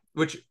 Yeah.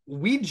 Which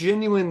we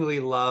genuinely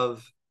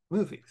love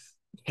movies.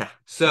 Yeah.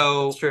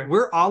 So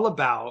we're all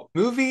about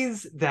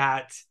movies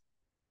that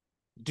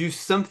do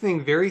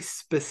something very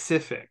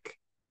specific,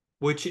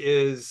 which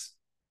is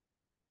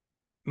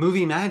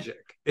movie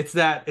magic. It's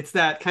that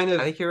kind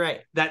of, I think you're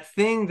right. That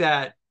thing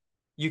that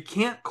you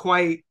can't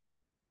quite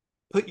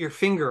put your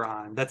finger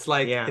on. That's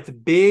like, it's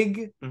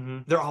big. Mm-hmm.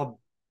 They're all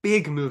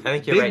big movies. I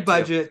think you're big right,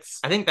 budgets.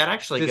 Too. I think that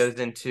actually goes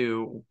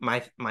into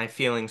my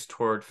feelings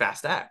toward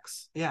Fast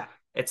X. Yeah.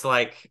 It's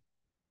like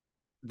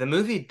the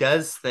movie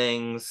does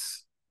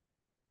things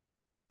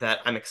that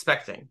I'm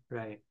expecting.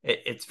 Right.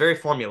 It's very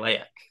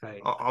formulaic.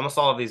 Right. Almost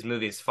all of these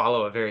movies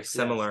follow a very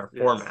similar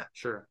format.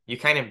 Sure. You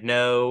kind of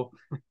know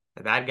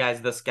the bad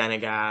guy's this kind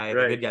of guy,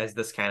 the good guy's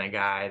this kind of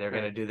guy. They're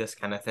going to do this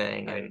kind of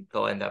thing, and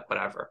they'll end up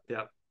whatever.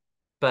 Yep.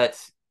 But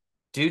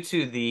due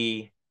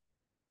to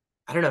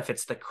I don't know if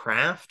it's the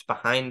craft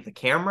behind the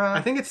camera.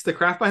 I think it's the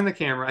craft behind the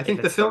camera. I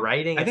think the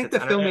writing. I think the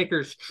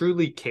filmmakers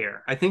truly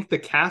care. I think the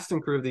cast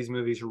and crew of these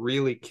movies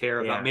really care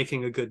about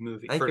making a good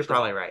movie. I think you're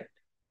probably right.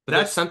 But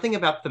there's something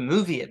about the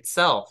movie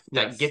itself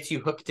that gets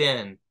you hooked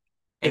in,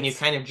 and you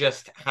kind of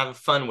just have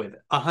fun with it.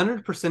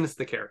 100% is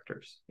the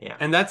characters. Yeah.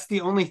 And that's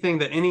the only thing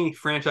that any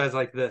franchise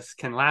like this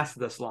can last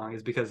this long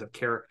is because of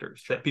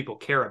characters that people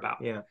care about.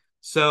 Yeah.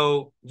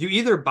 So you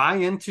either buy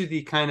into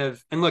the kind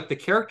of, and look, the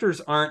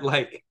characters aren't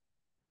like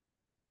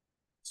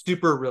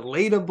super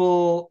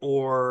relatable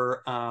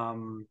or,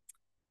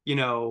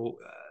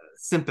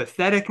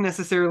 sympathetic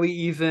necessarily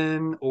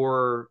even,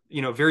 or,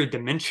 very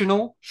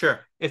dimensional.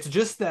 Sure. It's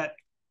just that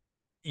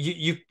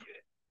you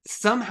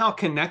somehow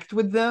connect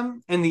with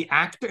them, and the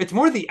actor, it's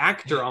more the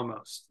actor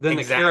almost than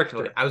the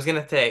character. I was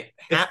gonna say,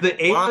 It's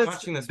the while I'm A-list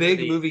watching this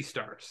big movie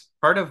stars.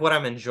 part of what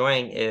I'm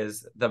enjoying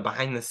is the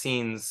behind the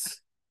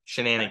scenes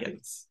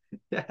shenanigans.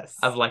 Yes.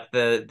 Of like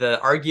the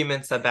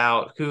arguments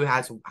about who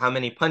has how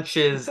many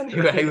punches and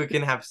who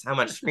can have how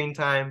much screen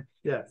time.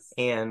 Yes.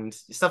 And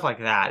stuff like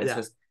that. It's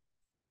just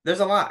there's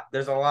a lot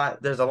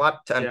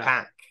to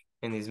unpack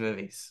in these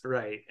movies.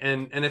 Right.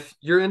 And if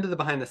you're into the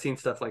behind the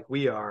scenes stuff like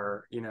we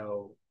are, you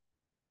know,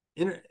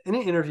 in an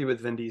interview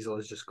with Vin Diesel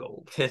is just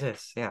gold. It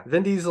is, yeah.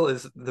 Vin Diesel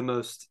is the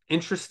most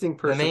interesting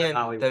person in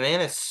Hollywood. The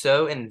man is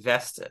so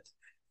invested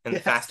in the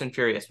Fast and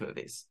Furious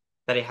movies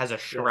that he has a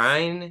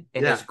shrine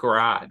in his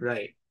garage.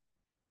 Right.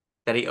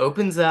 That he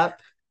opens up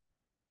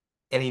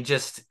and he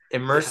just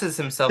immerses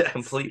himself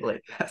completely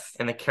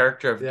in the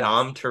character of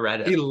Dom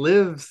Toretto. He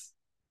lives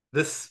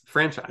this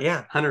franchise.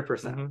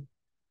 100%.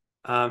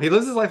 Mm-hmm. He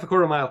lives his life a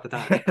quarter mile at the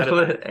time.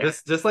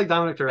 Just like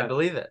Dominic Toretto. I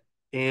believe it.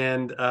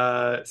 And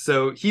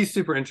so he's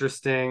super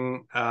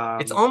interesting.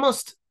 It's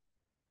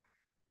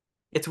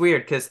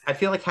weird because I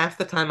feel like half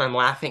the time I'm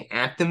laughing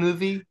at the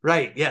movie.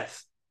 Right,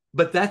 yes.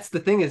 But that's the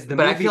thing is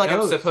I feel like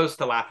I'm supposed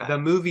to laugh at the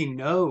movie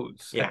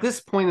knows. At this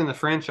point in the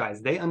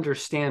franchise, they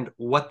understand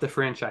what the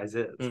franchise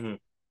is. Mm-hmm.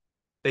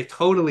 They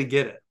totally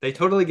get it. They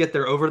totally get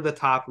their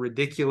over-the-top,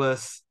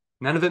 ridiculous.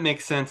 None of it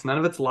makes sense. None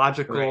of it's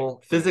logical.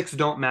 Right. Physics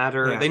don't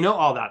matter. Yeah. They know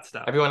all that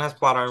stuff. Everyone has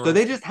plot armor. So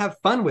they just have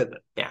fun with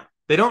it. Yeah.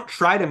 They don't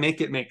try to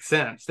make it make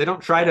sense. They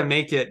don't try to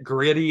make it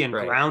gritty and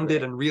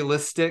grounded and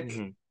realistic.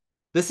 Mm-hmm.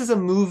 This is a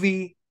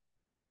movie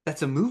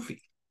that's a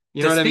movie.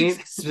 You know what I mean?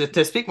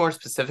 To speak more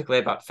specifically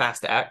about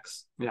Fast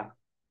X,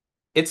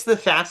 it's the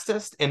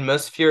fastest and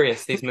most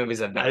furious these movies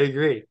have been. I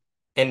agree.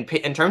 In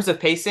terms of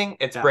pacing,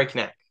 it's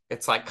breakneck.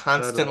 It's like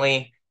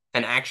constantly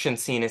an action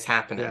scene is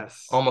happening.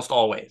 Yes. Almost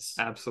always.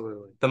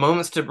 Absolutely. The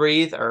moments to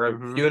breathe are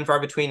few and far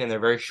between, and they're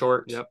very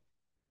short. Yep.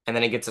 And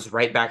then it gets us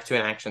right back to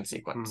an action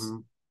sequence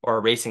or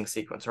a racing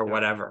sequence or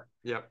whatever.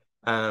 Yep.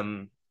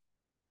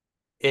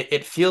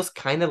 It feels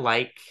kind of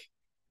like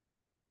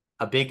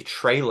a big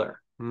trailer.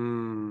 You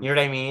know what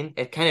I mean?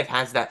 It kind of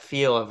has that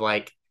feel of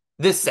like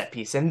this set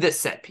piece and this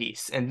set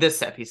piece and this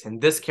set piece and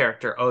this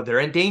character. Oh, they're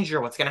in danger.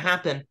 What's going to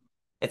happen?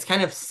 It's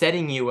kind of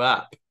setting you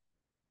up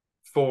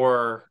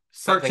for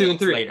part 2 and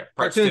 3 later.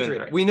 Part 2 and 3.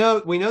 We know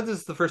this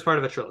is the first part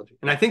of a trilogy,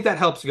 and I think that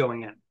helps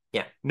going in.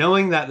 Yeah,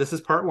 knowing that this is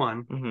part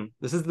 1,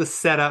 this is the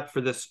setup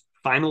for this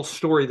final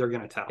story they're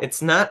going to tell.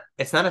 It's not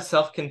a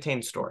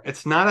self-contained story.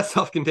 It's not a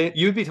self-contained.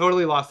 You'd be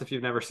totally lost if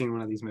you've never seen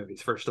one of these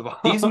movies. First of all,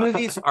 these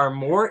movies are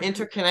more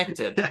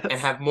interconnected and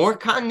have more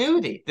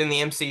continuity than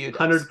the MCU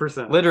does.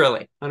 100%,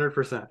 literally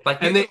 100%.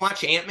 Like you can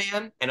watch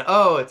Ant-Man and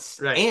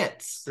it's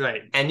ants,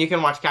 right? And you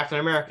can watch Captain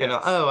America and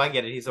I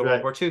get it. He's a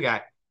World War II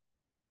guy,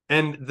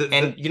 and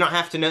you don't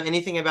have to know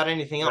anything about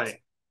anything else.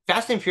 Right.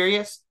 Fast and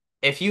Furious.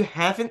 If you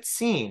haven't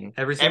seen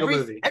every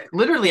movie,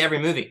 literally every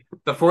movie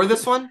before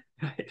this one,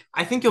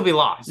 I think you'll be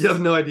lost. You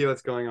have no idea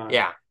what's going on.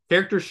 Yeah.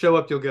 Characters show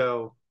up, you'll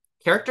go,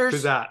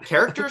 who's that?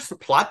 Characters,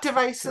 plot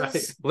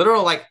devices,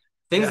 literal like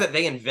things that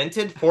they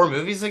invented 4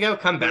 movies ago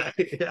come back.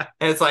 Yeah.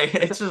 And it's like,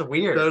 it's just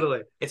weird.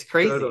 Totally. It's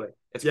crazy. Totally.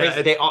 It's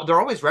crazy. They're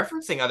always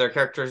referencing other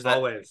characters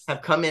that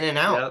have come in and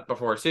out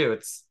before too.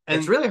 It's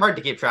really hard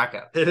to keep track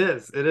of. It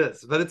is.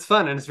 But it's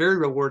fun and it's very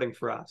rewarding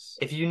for us.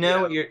 If you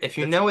know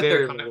what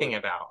they're talking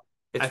about.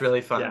 It's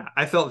really fun. Yeah,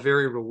 I felt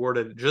very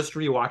rewarded just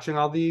rewatching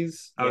all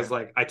these. I was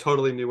like, I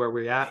totally knew where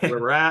we're at,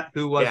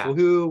 who was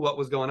who, what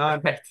was going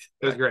on. It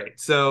was great.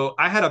 So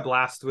I had a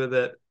blast with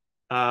it.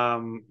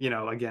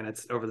 Again,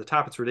 it's over the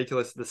top. It's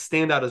ridiculous. The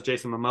standout is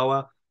Jason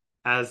Momoa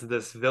as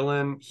this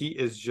villain. He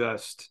is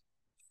just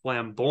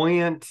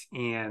flamboyant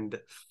and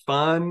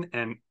fun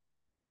and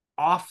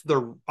off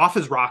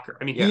his rocker.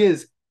 I mean, he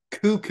is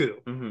cuckoo.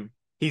 Mm-hmm.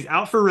 He's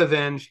out for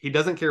revenge. He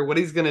doesn't care what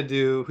he's going to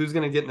do, who's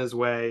going to get in his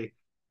way.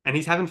 And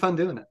he's having fun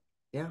doing it.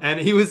 Yeah. And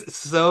he was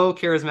so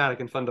charismatic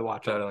and fun to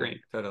watch on screen.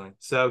 Totally.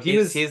 So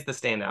he's the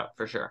standout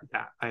for sure.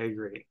 Yeah, I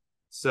agree.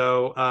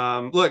 So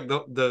look,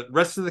 the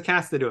rest of the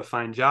cast, they do a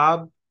fine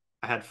job.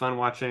 I had fun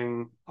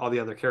watching all the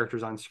other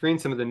characters on screen.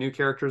 Some of the new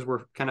characters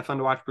were kind of fun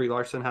to watch. Brie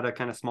Larson had a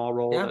kind of small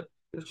role. Yeah,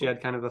 she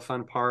had kind of a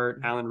fun part.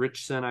 Mm-hmm. Alan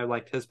Ritchson, I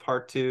liked his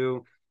part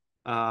too.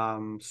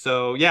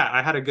 So yeah,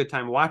 I had a good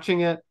time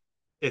watching it.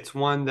 It's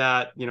one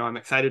that, I'm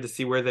excited to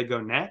see where they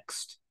go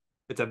next.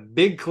 It's a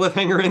big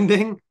cliffhanger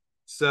ending.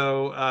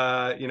 So,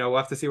 we'll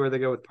have to see where they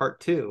go with part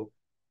 2.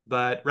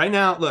 But right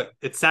now, look,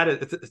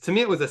 to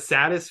me, it was a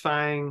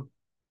satisfying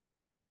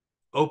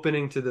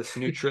opening to this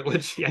new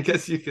trilogy, I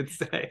guess you could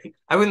say.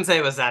 I wouldn't say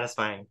it was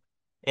satisfying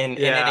in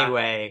any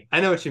way.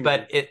 I know what you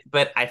mean.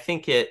 But I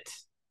think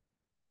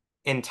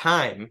in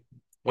time,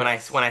 when I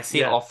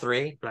see all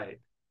 3,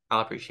 I'll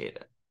appreciate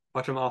it.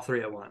 Watch them all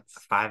 3 at once.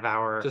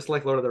 5-hour. Just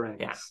like Lord of the Rings.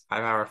 Yeah,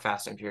 5-hour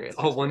Fast and Furious.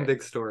 Oh, one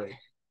big story.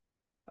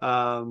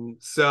 I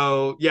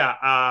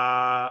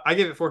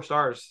give it 4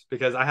 stars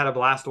because I had a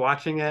blast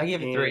watching it. I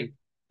give it 3.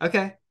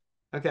 Okay.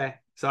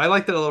 So I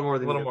liked it a little more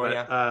than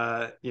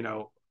yeah.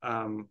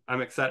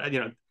 I'm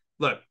excited.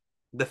 Look,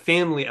 the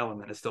family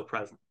element is still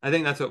present. I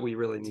think that's what we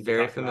really need to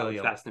very talk about with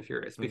familial. Fast and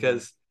Furious,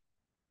 because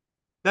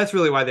that's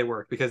really why they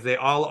work, because they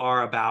all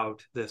are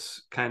about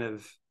this kind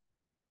of,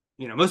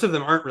 most of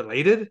them aren't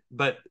related,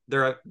 but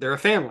they're a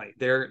family.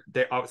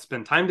 They all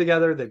spend time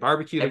together. They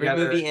barbecue Every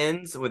together. movie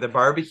ends with a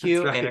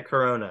barbecue Right. and a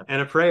Corona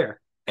And a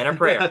prayer. and a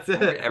prayer. That's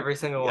it. Every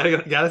single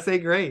one. Gotta say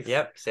grace.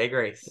 Yep. Say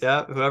grace.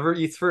 Yeah. Whoever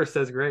eats first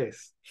says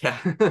grace. Yeah.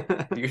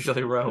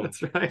 Usually Rome.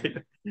 That's right.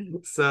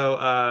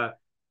 So,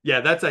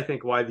 yeah, that's I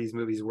think why these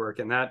movies work,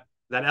 and that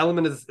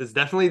element is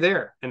definitely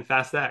there in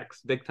Fast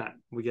X, big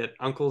time. We get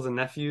uncles and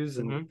nephews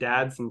and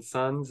dads and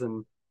sons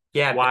and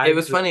yeah. wives. It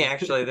was funny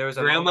actually. There was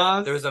a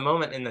grandmas. There was a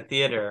moment in the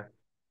theater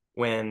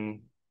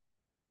when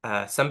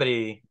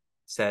somebody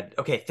said,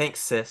 "Okay, thanks,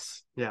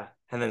 sis." Yeah.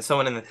 And then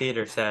someone in the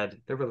theater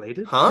said, "They're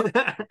related, huh?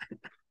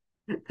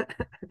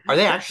 Are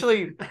they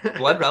actually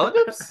blood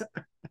relatives?"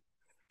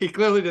 He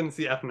clearly didn't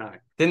see F9.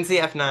 Didn't see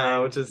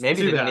F9, which is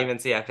maybe didn't even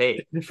see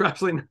F8.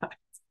 Probably not.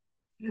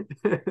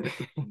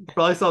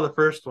 Probably saw the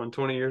first one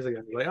 20 years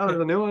ago. Like, oh, there's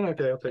a new one?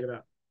 Okay, I'll check it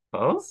out.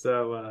 Oh?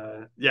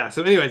 So, yeah.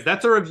 So anyways,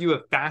 that's a review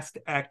of Fast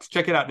X.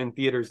 Check it out in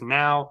theaters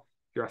now.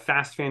 If you're a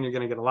Fast fan, you're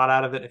going to get a lot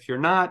out of it. If you're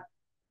not,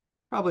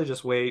 probably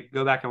just wait,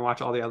 go back and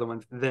watch all the other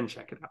ones, then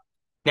check it out.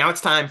 Now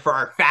it's time for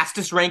our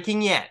fastest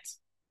ranking yet.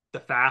 The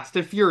Fast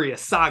and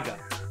Furious Saga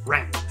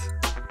Ranked.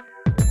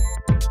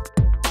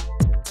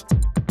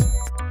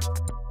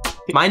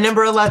 My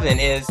number 11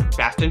 is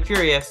Fast and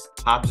Furious,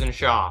 Hobbs and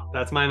Shaw.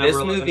 That's my number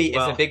 11. This movie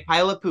is a big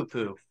pile of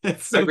poo-poo.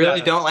 So I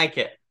really don't like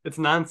it. It's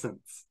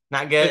nonsense.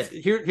 Not good.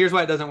 Here's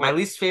why it doesn't work. My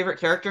least favorite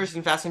characters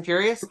in Fast and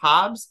Furious,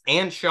 Hobbs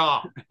and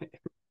Shaw.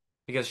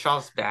 Because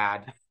Shaw's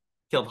bad.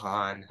 Killed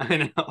Han. I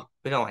know.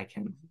 We don't like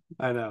him.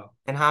 I know.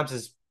 And Hobbs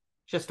is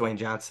just Dwayne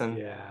Johnson.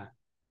 Yeah.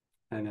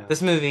 I know.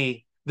 This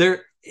movie,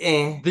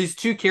 these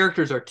two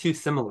characters are too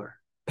similar.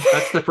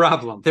 That's the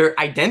problem. They're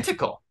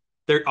identical.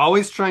 They're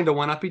always trying to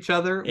one-up each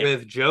other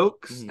with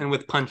jokes and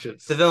with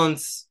punches. The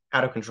villain's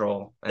out of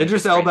control.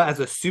 Idris Elba as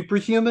a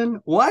superhuman?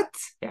 What?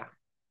 Yeah.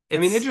 I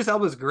mean, Idris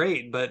Elba's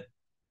great, but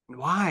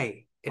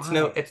why? It's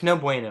no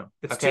bueno.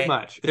 It's too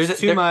much. There's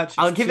too much.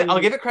 I'll give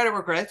it credit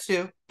where credit's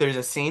due. There's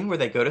a scene where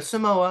they go to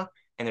Samoa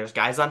and there's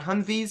guys on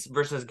Humvees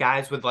versus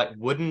guys with like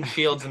wooden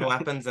shields and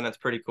weapons, and it's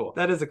pretty cool.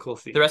 That is a cool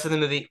scene. The rest of the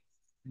movie,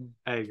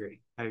 I agree.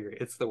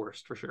 It's the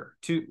worst for sure.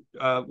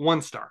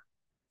 1 star.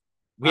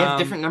 We have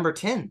different number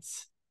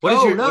 10s. What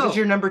is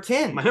your number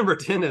 10? My number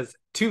 10 is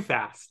Too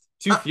Fast,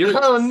 Too Furious.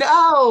 Oh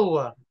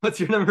no! What's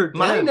your number 10?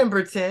 My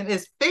number 10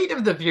 is Fate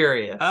of the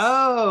Furious.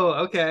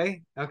 Oh,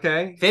 okay.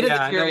 Fate of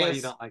the Furious.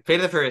 You don't like Fate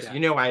of the Furious. Yeah. You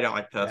know why I don't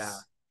like this. Yeah.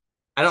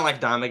 I don't like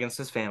Dom against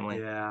his family.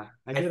 Yeah.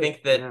 I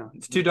think that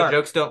it's too dark. The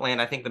jokes don't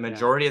land. I think the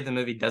majority of the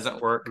movie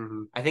doesn't work.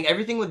 Mm-hmm. I think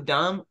everything with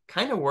Dom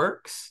kind of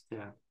works.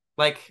 Yeah.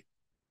 Like,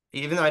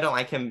 even though I don't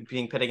like him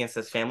being pit against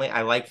his family,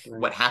 I like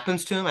what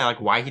happens to him. I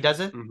like why he does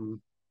it.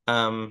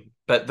 Mm-hmm.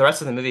 But the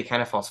rest of the movie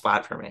kind of falls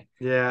flat for me.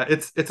 Yeah,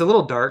 it's a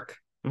little dark.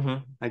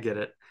 Mm-hmm. I get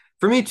it.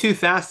 For me, Too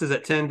Fast is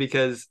at 10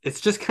 because it's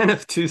just kind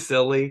of too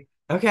silly.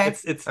 Okay.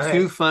 It's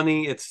too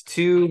funny. It's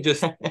too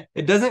just,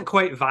 it doesn't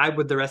quite vibe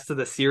with the rest of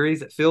the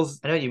series. It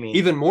feels I know what you mean.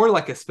 Even more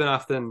like a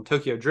spinoff than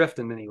Tokyo Drift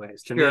in many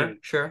ways to me.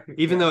 Sure.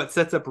 Even though it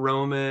sets up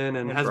Roman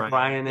and has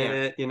Brian in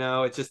it,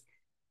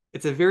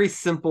 it's a very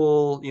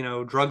simple,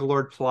 drug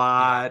lord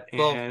plot. Yeah.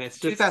 Well, and it's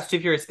just Too Fast, Too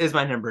Furious is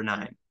my number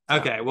 9. So,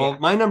 okay. Well,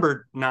 my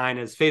number 9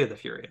 is Fate of the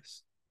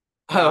Furious.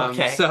 Oh,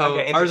 okay. So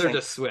ours are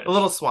just switched. A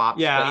little swap.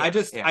 Yeah. I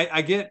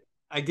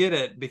get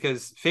it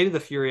because Fate of the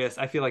Furious,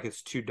 I feel like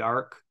it's too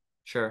dark.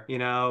 Sure.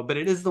 But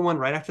it is the one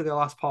right after they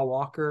lost Paul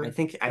Walker. I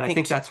think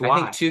that's why.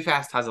 I think Too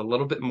Fast has a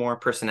little bit more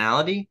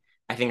personality.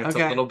 I think it's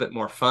a little bit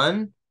more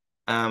fun.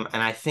 And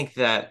I think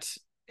that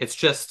it's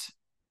just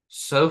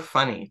so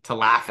funny to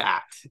laugh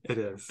at. It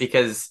is.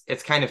 Because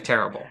it's kind of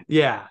terrible.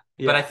 Yeah.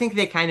 But I think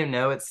they kind of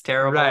know it's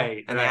terrible.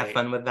 Right. And they have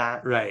fun with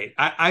that. Right.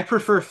 I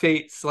prefer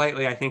Fate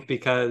slightly, I think,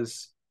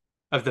 because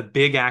of the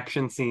big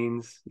action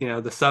scenes,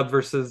 the sub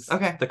versus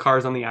the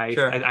cars on the ice.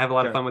 Sure. I have a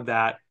lot of fun with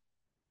that.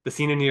 The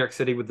scene in New York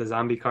City with the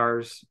zombie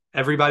cars,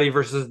 everybody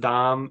versus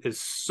Dom is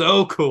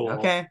so cool.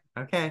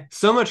 Okay.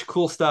 So much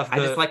cool stuff. I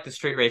just like the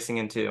street racing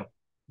in too.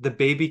 The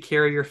baby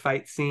carrier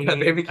fight scene. The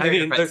baby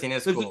carrier fight scene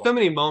is cool. There's just so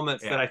many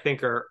moments that I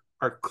think are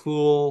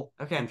cool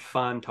and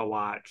fun to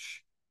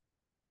watch.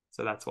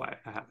 So that's why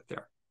I have it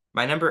there.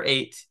 My number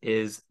 8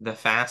 is The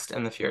Fast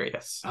and the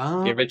Furious.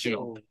 Oh, the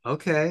original.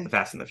 Okay. The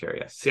Fast and the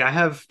Furious. See, I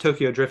have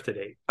Tokyo Drift at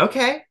 8.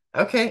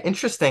 Okay.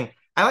 Interesting.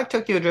 I like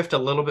Tokyo Drift a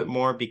little bit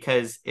more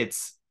because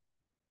it's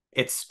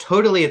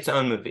totally its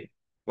own movie.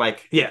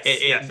 Like,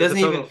 it doesn't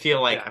even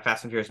feel like a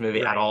Fast and Furious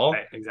movie at all.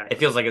 Right, exactly. It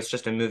feels like it's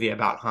just a movie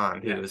about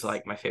Han, who is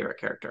like my favorite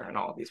character in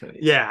all of these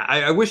movies. Yeah,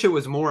 I wish it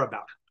was more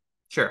about him.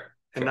 Sure.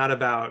 And not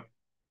about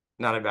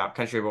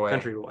Country Boy.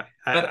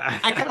 But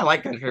I kind of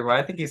like Country Boy.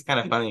 I think he's kind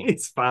of funny.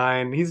 He's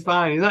fine. He's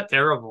not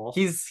terrible.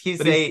 He's a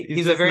very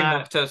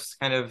milquetoast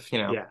kind of,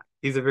 Yeah,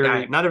 he's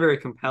not a very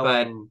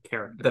compelling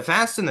character. The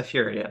Fast and the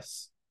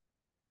Furious.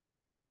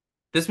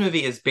 This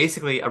movie is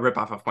basically a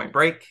ripoff of Point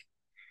Break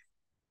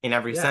in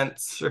every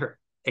sense. Sure.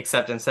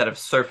 except instead of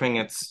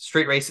surfing, it's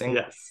street racing.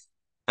 Yes.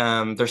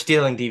 They're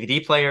stealing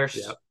DVD players.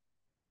 Yep.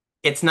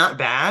 It's not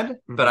bad,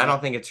 but I Mhm.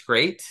 don't think it's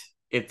great.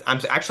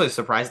 I'm actually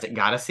surprised it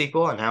got a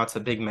sequel, and now it's a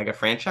big mega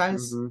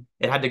franchise. Mhm.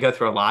 It had to go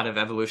through a lot of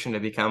evolution to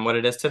become what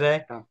it is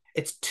today. Yeah.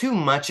 It's too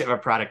much of a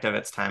product of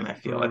its time, I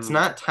feel. It's Mm.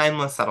 not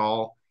timeless at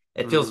all.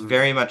 It feels Mm.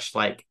 very much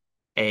like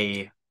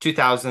a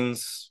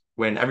 2000s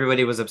when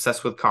everybody was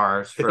obsessed with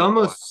cars for It's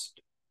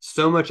almost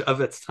so much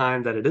of its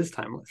time that it is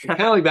timeless. Kind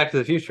of like Back to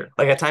the Future.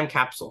 like a time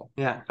capsule.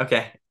 Yeah.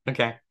 Okay.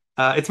 Okay.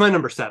 It's my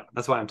number 7.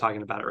 That's why I'm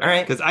talking about it right All now.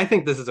 right. Because I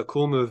think this is a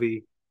cool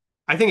movie.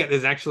 I think it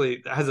is actually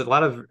it has a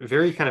lot of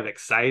very kind of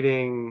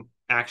exciting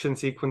action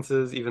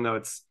sequences, even though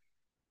it's,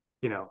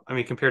 I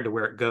mean, compared to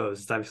where it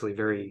goes, it's obviously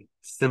very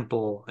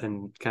simple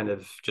and kind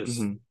of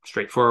just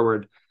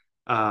straightforward.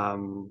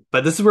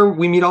 But this is where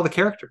we meet all the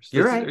characters.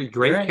 You're This right. is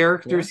great You're right.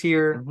 characters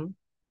here, Mhm.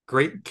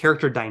 great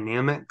character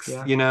dynamics,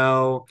 Yeah.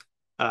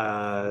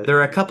 There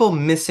are a couple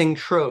missing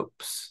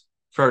tropes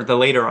for the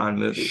later on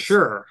movies.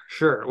 Sure,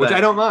 which But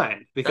I don't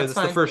mind because that's it's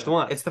the fine. first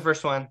one. It's the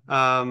first one.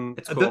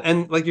 It's The- cool.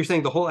 and like you're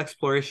saying, the whole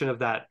exploration of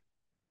that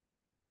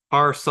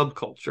car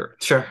subculture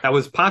Sure. that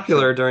was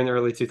popular during the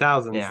early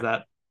 2000s Yeah.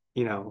 that,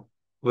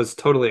 was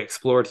totally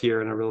explored here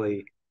in a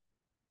really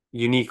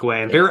unique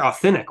way and very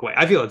authentic way.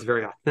 I feel it's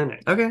very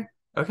authentic. Okay.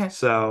 Okay.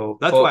 So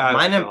that's Well, why I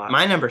like it a lot.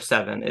 my number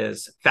 7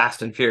 is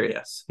Fast and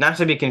Furious, not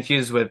to be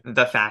confused with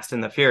The Fast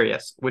and the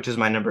Furious, which is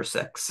my number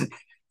 6.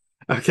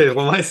 Okay,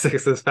 well, my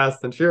 6 is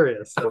Fast and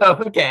Furious.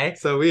 Okay.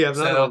 So we have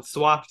that one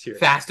swapped here.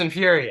 Fast and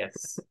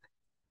Furious,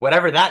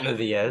 whatever that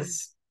movie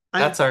is,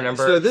 that's our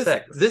number so this,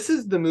 6. This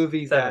is the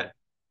movie that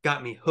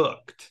got me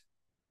hooked.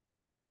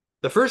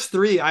 The first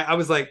 3, I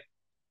was like,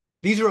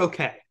 these are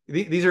okay.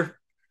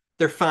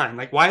 They're fine.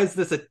 Like, why is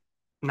this a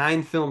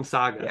 9-film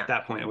saga? At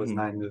that point, it was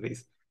 9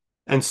 movies.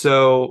 And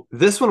so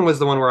this one was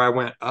the one where I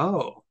went,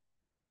 oh,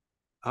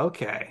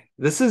 okay,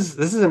 this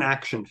is an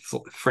action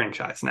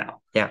franchise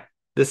now. Yeah.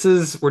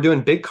 We're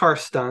doing big car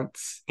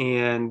stunts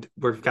and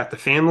we've got the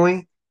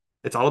family.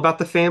 It's all about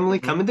the family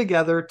coming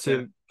together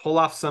to pull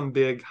off some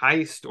big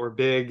heist or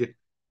big,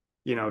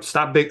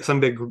 stop some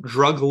big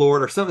drug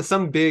lord or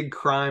some big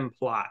crime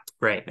plot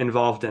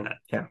involved in it.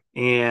 Yeah.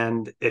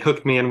 And it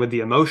hooked me in with the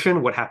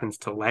emotion, what happens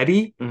to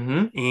Letty.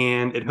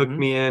 And it hooked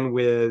me in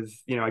with,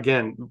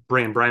 again,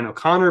 bringing Brian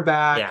O'Connor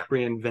back,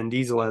 bringing Vin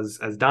Diesel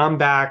as Dom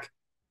back.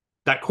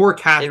 That core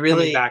cast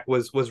coming back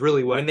was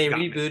really what when they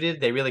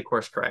rebooted, they really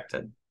course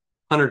corrected.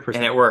 100%.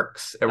 And it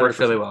works. It works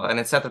really well. And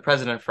it set the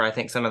precedent for, I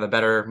think, some of the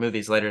better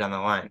movies later down the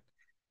line.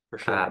 For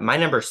sure. My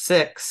number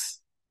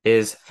 6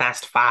 is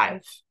Fast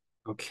 5.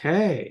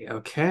 Okay.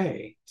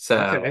 So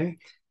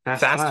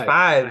Fast 5.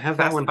 I have Fast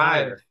that one 5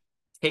 higher.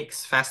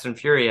 Takes Fast and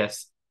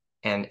Furious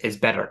and is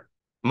better.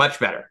 Much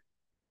better.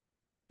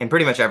 In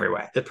pretty much every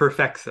way. It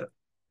perfects it.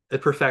 I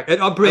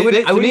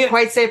wouldn't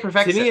quite say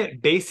perfects it. To me, it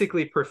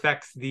basically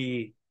perfects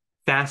the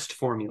Fast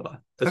formula.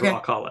 That's what I'll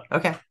call it.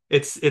 Okay.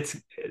 This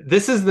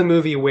is the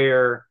movie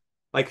where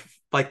like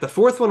the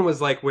fourth one was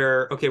like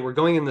where, okay, we're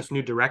going in this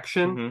new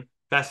direction.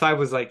 Fast 5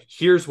 was like,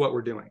 here's what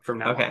we're doing from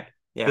now on.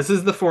 Yeah. This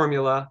is the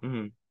formula.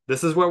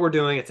 This is what we're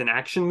doing. It's an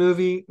action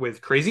movie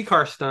with crazy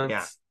car stunts.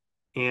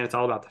 Yeah. And it's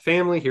all about the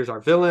family. Here's our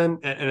villain.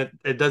 And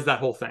it does that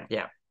whole thing.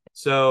 Yeah.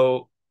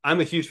 So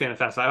I'm a huge fan of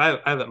Fast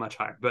 5. I have it much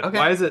higher. But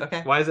why is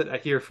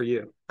it here for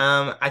you?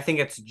 I think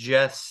it's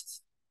just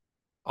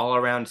all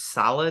around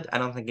solid. I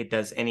don't think it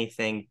does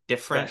anything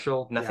different.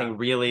 Special. Nothing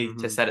really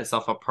to set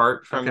itself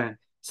apart from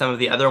some of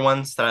the other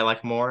ones that I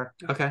like more.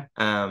 Okay.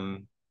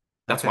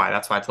 That's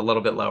why it's a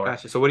little bit lower.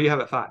 Gotcha. So what do you have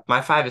at 5?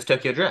 My 5 is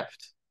Tokyo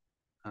Drift.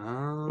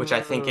 Which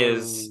I think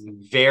is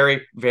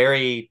very,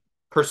 very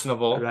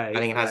personable. I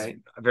think it has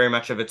very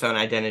much of its own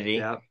identity.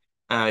 Yep.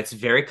 It's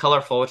very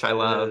colorful, which I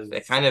love.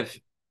 It kind of,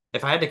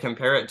 if I had to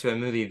compare it to a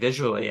movie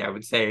visually, I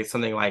would say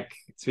something like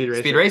Speed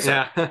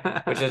Racer,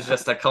 which is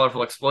just a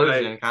colorful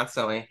explosion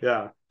constantly.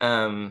 Yeah.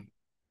 And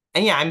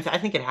yeah, I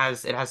think it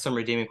has some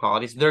redeeming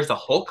qualities. There's a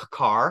Hulk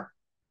car.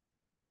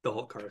 The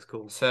Hulk car is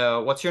cool.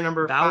 So what's your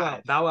number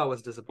 5? Bow Wow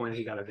was disappointed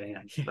he got a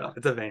van. So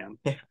it's a van.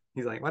 Yeah.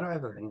 He's like, why do I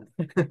have a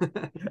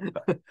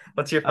van?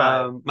 What's your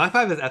 5? My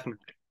 5 is F9.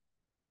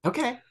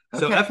 Okay.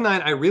 So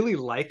F9, I really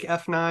like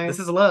F9. This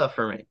is low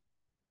for me.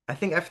 I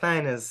think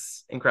F9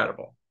 is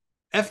incredible.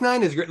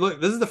 F9 is great. Look,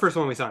 this is the first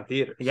one we saw in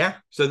theaters. Yeah.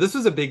 So this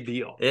was a big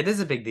deal. It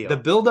is a big deal. The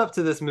build up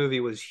to this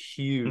movie was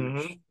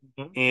huge.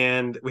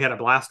 And we had a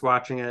blast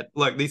watching it.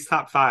 Look, these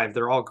top 5,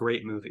 they're all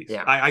great movies.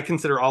 Yeah. I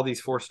consider all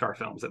these 4-star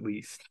films at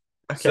least.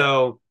 Okay.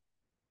 So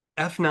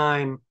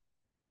F9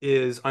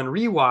 is on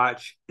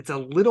rewatch, it's a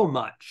little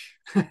much.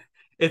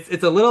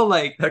 It's a little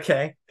like,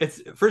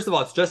 it's first of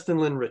all, it's Justin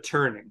Lin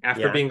returning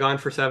after being gone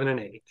for 7 and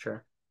 8.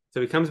 Sure.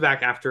 So he comes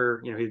back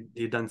after,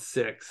 he'd done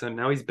 6, and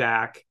now he's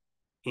back,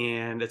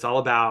 and it's all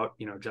about,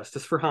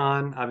 justice for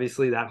Han.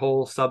 Obviously, that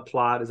whole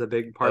subplot is a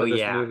big part of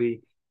this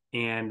movie,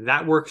 and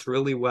that works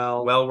really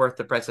well. Well worth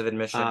the price of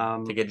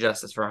admission to get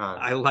justice for Han.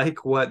 I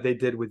like what they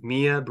did with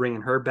Mia,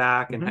 bringing her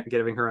back and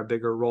giving her a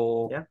bigger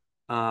role.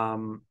 Yeah.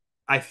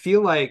 I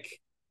feel like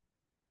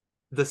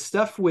the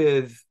stuff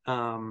with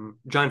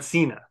John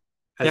Cena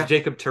as Yeah.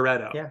 Jacob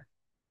Toretto Yeah.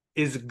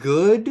 is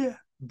good,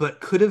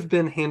 but could have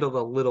been handled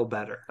a little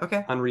better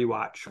Okay. on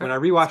rewatch. When I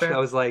That's rewatched it, fair. I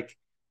was like,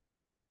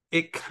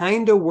 it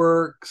kind of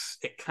works,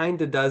 it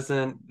kind of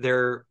doesn't.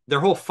 Their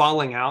whole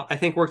falling out, I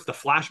think, works. The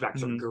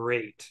flashbacks are Mhm.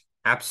 great.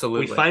 We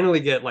Absolutely. finally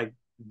get like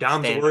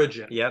Dom's Stand.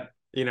 origin, Yep.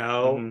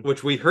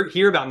 which we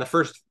hear about in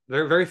the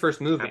very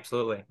first movie.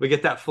 Absolutely. We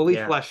get that fully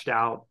Yeah. fleshed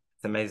out.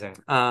 It's amazing.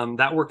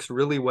 That works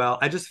really well.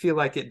 I just feel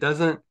like it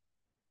doesn't.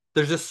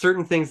 There's just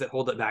certain things that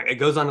hold it back. It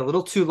goes on a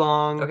little too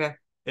long. Okay.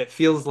 It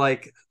feels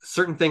like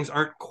certain things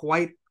aren't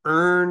quite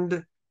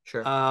earned.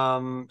 Sure.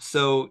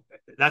 So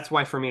that's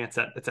why for me it's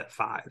at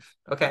 5.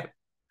 Okay.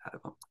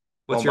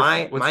 What's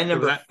Well, your my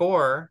number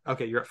 4.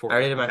 Okay, you're at 4. I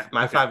already did Okay.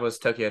 my Okay. 5 was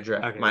Tokyo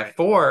Drift. Okay, My right.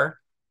 4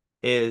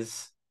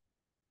 is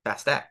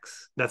Fast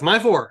X. That's my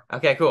 4.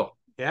 Okay, cool.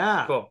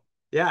 Yeah. Cool.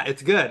 Yeah,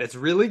 it's good. It's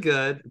really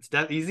good. It's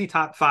that easy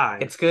top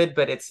 5. It's good,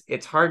 but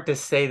it's hard to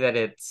say that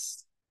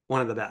it's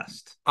one of the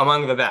best.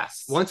 among the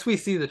best. Once we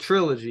see the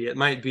trilogy, it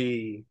might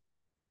be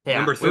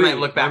number 3. We might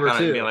look back on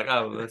it and be like,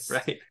 oh, this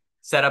right.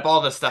 set up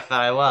all the stuff that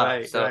I love.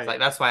 Right, so right. It's like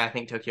that's why I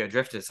think Tokyo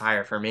Drift is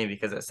higher for me,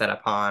 because it set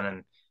up Han,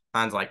 and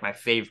Han's like my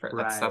favorite.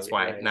 That's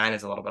why 9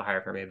 is a little bit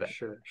higher for me. But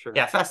sure.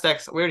 Yeah, Fast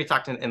X, we already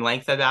talked in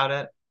length about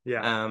it.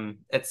 Yeah.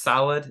 It's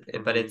solid,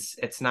 but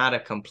it's not a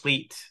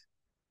complete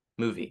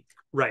movie.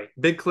 Right.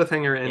 Big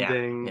cliffhanger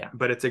ending,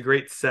 but it's a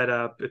great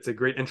setup. It's a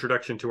great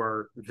introduction to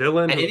our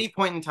villain. At any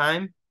point in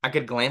time, I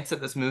could glance at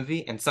this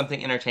movie and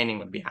something entertaining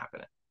would be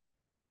happening.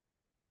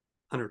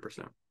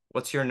 100%.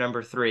 What's your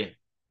number 3?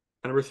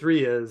 Number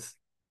 3 is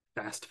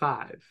Fast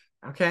 5.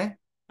 Okay.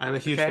 I'm a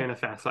huge fan of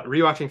Fast 5.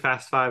 Rewatching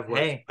Fast 5 was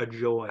a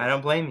joy. I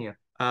don't blame you.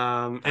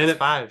 And it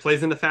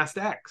plays into Fast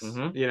X.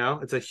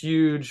 Mm-hmm. It's a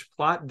huge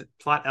plot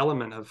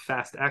element of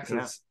Fast X.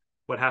 Is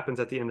what happens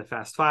at the end of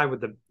Fast 5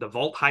 with the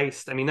vault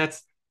heist. I mean,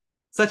 that's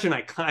such an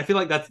icon. I feel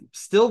like that's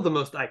still the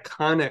most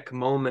iconic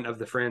moment of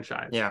the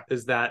franchise. Yeah.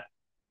 Is that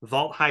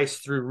vault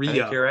heist through Rio. I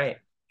think you're right.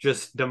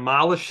 Just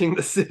demolishing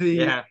the city.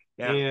 Yeah.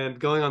 And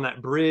going on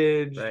that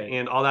bridge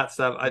and all that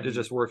stuff. It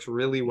just works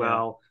really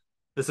well.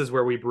 This is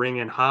where we bring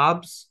in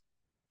Hobbs,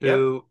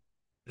 who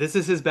this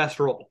is his best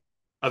role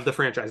of the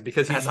franchise,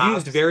 because he's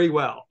used very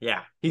well.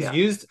 Yeah. He's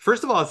used,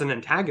 first of all, as an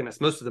antagonist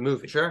most of the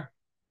movie. Sure.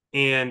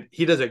 And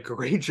he does a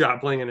great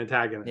job playing an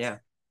antagonist. Yeah.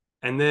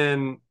 And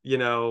then,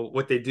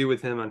 what they do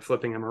with him and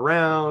flipping him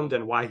around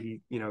and why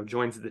he,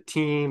 joins the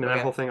team and that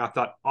whole thing. I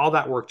thought all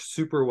that worked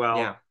super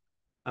well.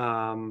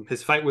 Yeah.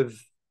 His fight with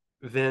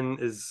Vin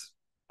is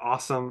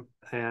awesome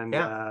and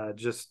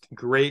just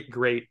great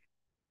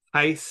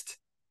heist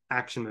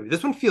action movie.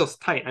 This one feels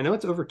tight. I know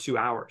it's over 2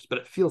 hours, but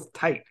it feels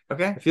tight.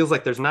 Okay. It feels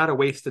like there's not a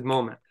wasted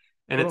moment.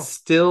 And it's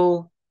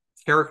still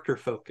character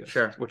focused,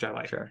 which I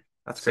like. Sure.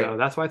 That's great. So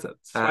that's why it's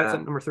at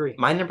number 3.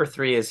 My number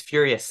 3 is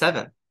Furious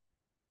 7.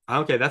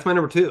 Okay, that's my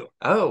number 2.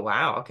 Oh,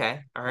 wow.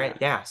 Okay. All right.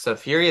 Yeah. So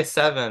Furious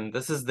 7,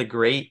 this is the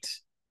great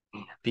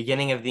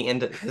beginning of the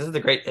end. This is the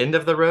great end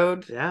of the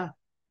road. Yeah.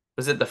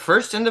 Was it the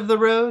first end of the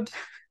road?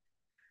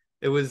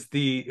 It was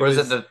the... Or was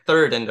it the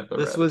third end of the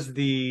road? This was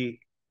the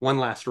one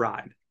last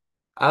ride.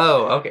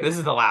 Oh, okay. This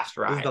is the last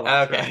ride. This is the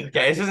last ride.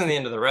 Okay. This isn't the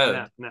end of the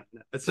road. No.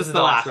 It's just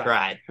the last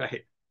ride.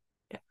 Right.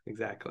 Yeah.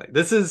 Exactly.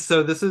 This is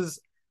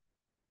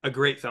a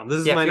great film. This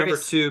is my number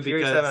 2 because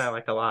Furious 7 I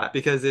like a lot.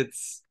 Because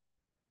it's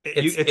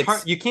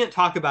hard. You can't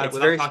talk about it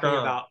without talking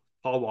about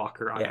Paul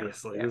Walker,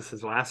 obviously. This is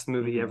his last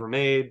movie ever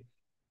made.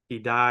 He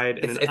died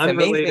in an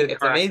unrelated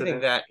car accident. It's amazing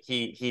that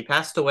he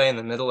passed away in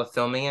the middle of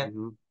filming it,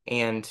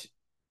 and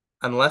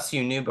unless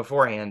you knew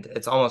beforehand,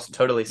 it's almost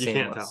totally seamless.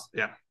 You can't tell.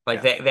 Yeah.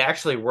 Like they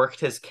actually worked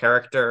his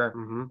character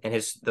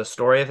and the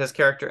story of his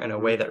character in a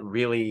way that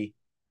really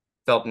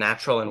felt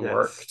natural and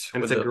worked.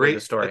 And with it's the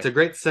story. It's a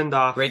great send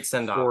off. Great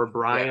send off for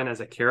Brian as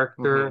a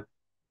character,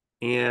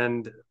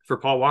 and for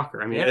Paul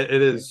Walker. I mean,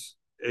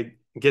 it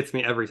gets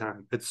me every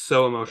time. It's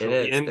so emotional.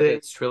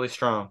 It's really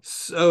strong.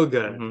 So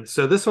good.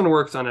 So this one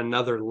works on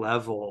another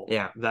level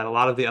that a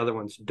lot of the other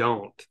ones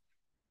don't.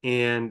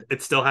 And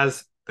it still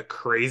has the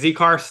crazy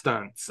car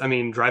stunts. I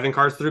mean, driving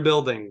cars through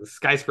buildings,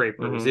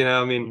 skyscrapers,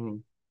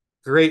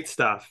 great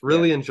stuff.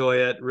 Really enjoy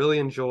it. Really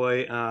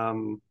enjoy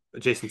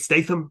Jason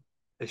Statham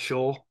as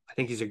Shoal. I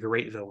think he's a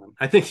great villain.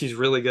 I think he's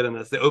really good in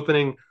this. The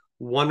opening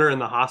Wonder in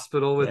the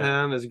hospital with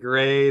him is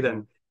great.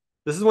 And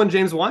this is when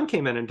James Wan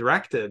came in and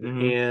directed.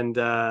 And,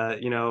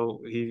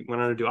 he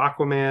went on to do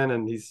Aquaman,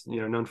 and he's,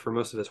 known for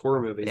most of his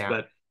horror movies. Yeah.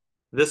 But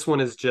this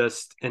one is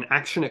just an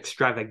action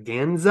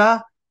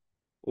extravaganza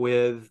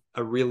with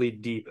a really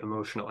deep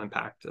emotional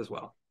impact as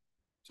well.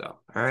 So,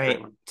 all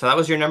right. So that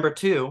was your number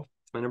 2.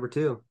 It's my number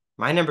 2.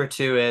 My number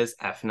 2 is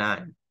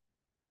F9.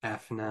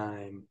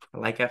 F9. I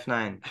like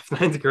F9.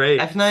 F9's great.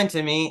 F9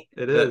 to me,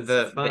 it is.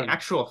 The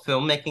actual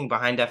filmmaking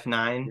behind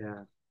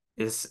F9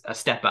 is a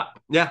step up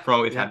from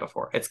what we've had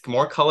before. It's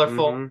more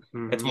colorful.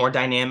 It's more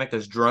dynamic.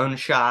 There's drone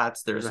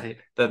shots. There's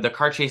the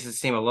car chases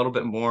seem a little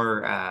bit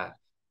more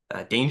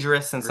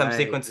dangerous in some Right,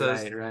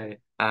 sequences. right,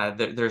 right.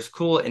 There's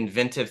cool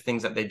inventive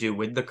things that they do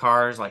with the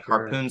cars, like Sure.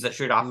 harpoons that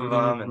shoot off of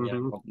them, and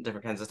Hmm. all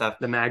different kinds of stuff.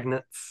 The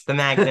magnets. The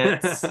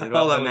magnets, I Oh, love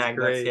the that was magnets.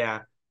 great. Yeah,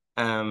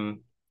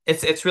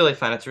 it's really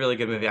fun. It's a really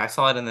good movie. I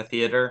saw it in the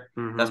theater.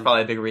 That's Hmm.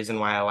 probably a big reason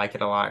why I like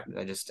it a lot.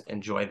 I just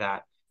enjoy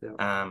that. Yeah.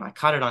 I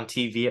caught it on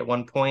TV at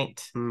one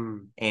point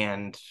Mm.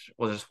 and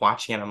was just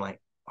watching it. I'm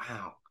like,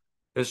 wow.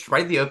 It was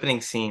right the opening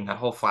scene, that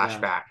whole Yeah.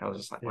 flashback. I was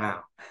just like, Yeah.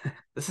 wow,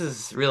 this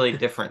is really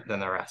different than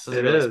the rest. This is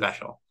It really is.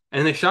 special.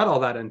 And they shot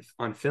all that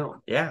on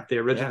film. Yeah, The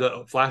original yeah,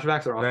 the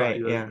flashbacks are all shot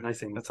right, really yeah.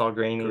 nice and That's all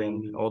grainy and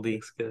grainy. oldie.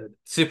 Looks good.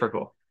 Super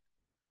cool.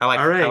 All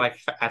I right. like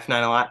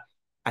F9 a lot.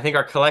 I think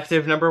our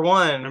collective number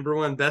one, Number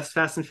one, best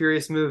Fast and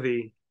Furious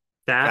movie.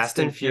 Fast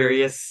and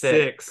Furious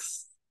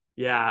 6.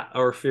 Yeah,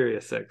 or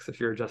Furious 6 if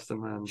you're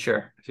Justin Lin.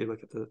 Sure. If you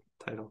look at the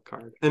title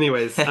card.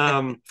 Anyways,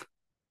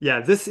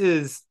 yeah, this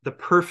is the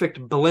perfect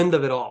blend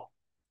of it all,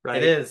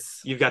 right? It is.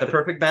 You've got the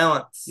perfect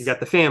balance. You got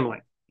the family.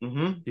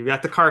 Mm-hmm. You've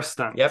got the car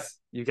stunts. Yep.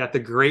 You've got the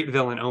great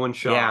villain Owen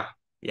Shaw. Yeah.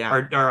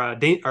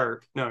 Yeah.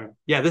 No.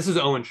 Yeah, this is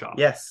Owen Shaw.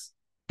 Yes.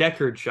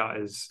 Deckard Shaw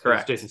is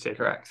Correct. Jason Statham.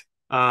 Correct.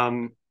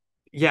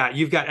 Yeah,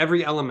 you've got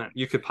every element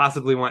you could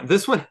possibly want.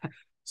 This one,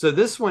 so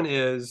this one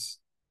is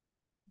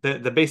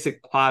the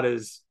basic plot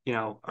is,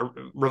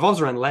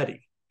 revolves around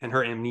Letty and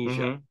her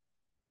amnesia, Mm-hmm.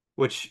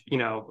 which,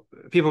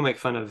 people make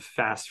fun of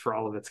Fast for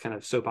all of its kind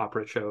of soap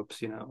opera tropes,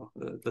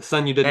 the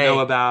son you didn't know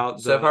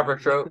about. Soap opera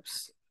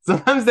tropes.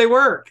 Sometimes they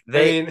work.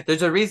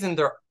 There's a reason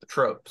they're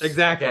tropes.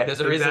 Exactly. Okay? There's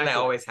a reason they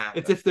always happen.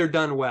 It's if they're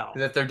done well.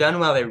 If they're done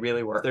well, they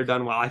really work. If they're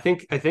done well. I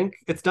think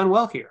it's done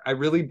well here. I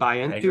really buy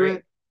into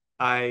it.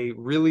 I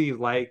really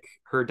like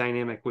her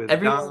dynamic with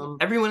Dom.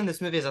 Everyone in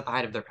this movie is at the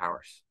height of their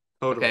powers.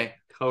 Totally. Okay.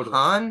 Totally.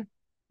 Han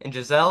and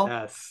Giselle.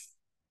 Yes.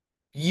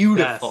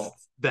 Beautiful.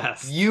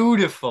 Best.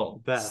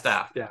 Beautiful best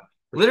stuff. Yeah.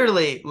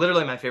 Literally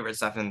my favorite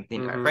stuff in the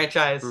entire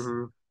franchise.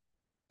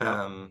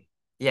 Mm-hmm.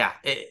 Yeah,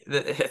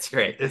 it's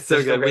great. It's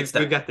so good.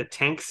 We've got the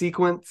tank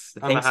sequence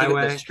on the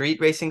highway. The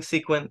street racing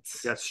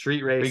sequence. Yeah,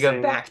 street racing. We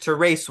go back to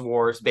race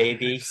wars,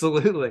 baby.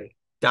 Absolutely.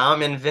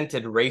 Dom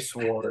invented race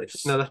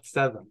wars. No, that's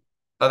 7.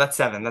 Oh, that's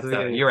 7. That's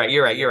 7. You're right.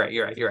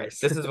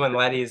 This is when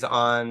Letty's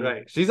on.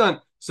 Right. She's on.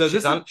 So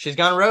she's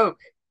gone rogue.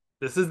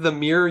 This is the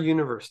Mirror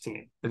Universe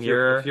team. If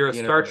you're a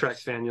Star Trek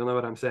fan, you'll know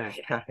what I'm saying.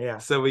 Yeah.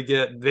 So we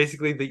get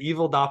basically the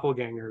evil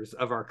doppelgangers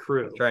of our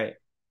crew. That's right.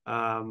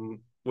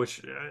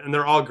 And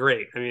they're all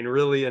great. I mean,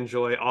 really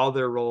enjoy all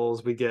their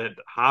roles. We get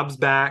Hobbs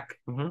back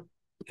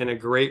in a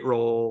great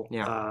role.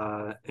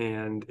 Yeah.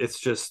 And it's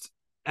just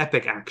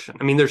epic action.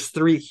 I mean, there's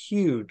 3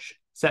 huge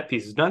set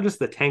pieces, not just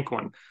the tank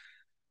one.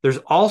 There's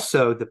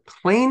also the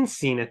plane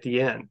scene at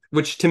the end,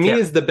 which to me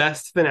is the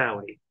best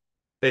finale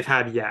they've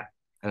had yet.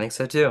 I think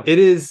so too. It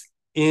is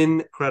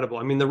incredible.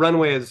 I mean, the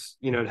runway is,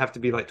 it'd have to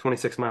be like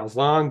 26 miles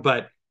long,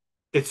 but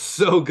it's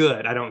so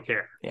good. I don't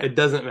care. Yeah. It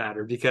doesn't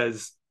matter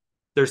because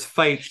there's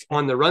fights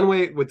on the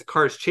runway with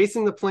cars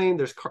chasing the plane.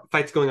 There's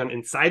fights going on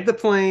inside the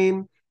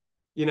plane.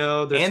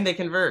 And they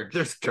converge.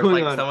 There's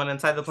like someone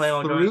inside the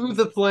plane through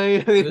the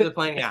plane. Through the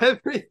plane, yeah.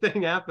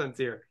 Everything happens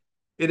here.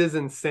 It is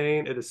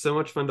insane. It is so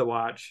much fun to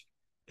watch.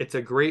 It's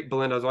a great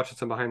blend. I was watching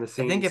some behind the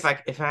scenes. I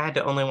think if I had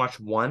to only watch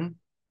one,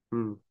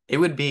 it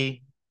would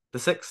be the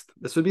 6th.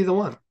 This would be the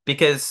one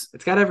because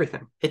it's got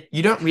everything.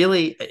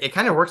 It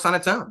kind of works on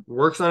its own.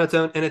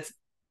 And it's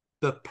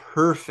the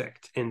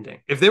perfect ending.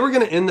 If they were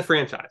going to end the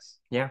franchise,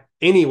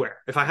 anywhere,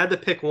 if I had to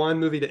pick one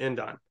movie to end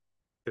on,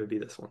 it would be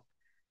this one,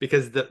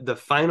 because the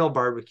final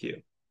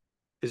barbecue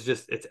is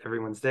just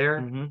everyone's there.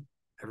 Mm-hmm.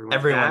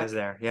 Everyone is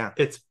there. Yeah,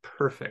 it's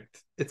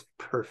perfect. It's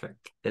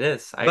perfect. It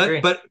is. I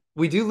agree. But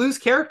we do lose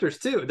characters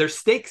too. There's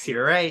stakes here.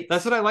 You're right.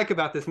 That's what I like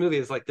about this movie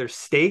is like there's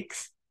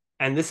stakes.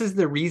 And this is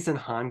the reason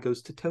Han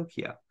goes to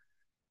Tokyo.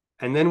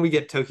 And then we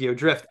get Tokyo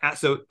Drift.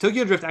 So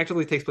Tokyo Drift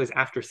actually takes place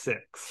after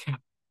 6.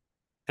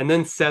 And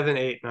then 7,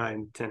 8,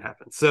 9, 10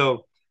 happens.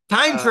 So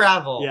time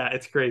travel. Yeah,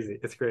 it's crazy.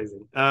 It's crazy.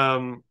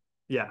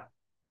 Yeah.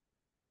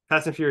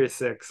 Fast and Furious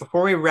 6.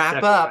 Before we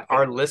wrap up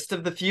our list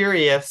of the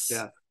Furious,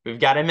 we've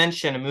got to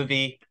mention a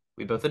movie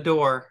we both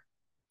adore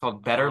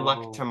called Better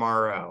Luck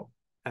Tomorrow.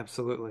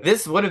 Absolutely.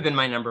 This would have been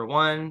my number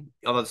 1,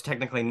 although it's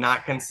technically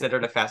not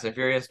considered a Fast and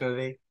Furious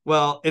movie.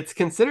 Well, it's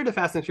considered a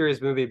Fast and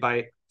Furious movie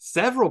by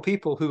several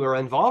people who are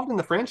involved in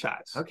the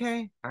franchise.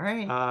 Okay. All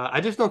right. I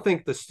just don't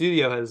think the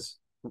studio has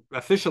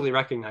officially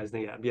recognized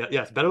it yet.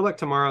 Yes, Better Luck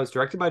Tomorrow is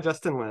directed by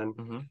Justin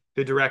Lin,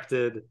 who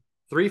directed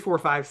 3, 4,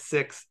 5,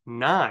 6,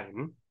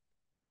 9.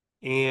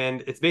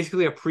 And it's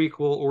basically a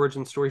prequel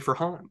origin story for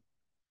Han.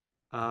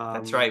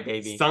 That's right,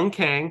 baby. Sung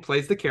Kang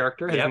plays the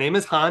character. His name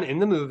is Han in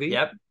the movie.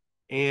 Yep.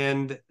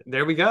 And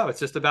there we go. It's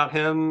just about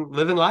him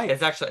living life.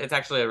 It's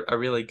actually a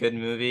really good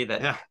movie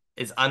that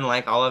is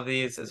unlike all of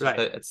these. It's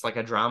it's like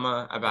a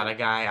drama about a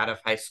guy out of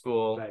high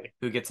school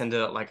who gets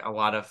into like a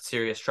lot of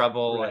serious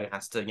trouble and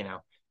has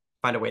to,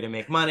 find a way to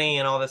make money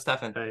and all this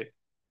stuff. And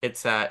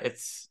it's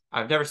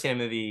I've never seen a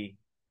movie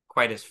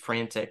quite as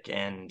frantic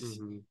and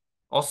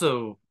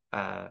also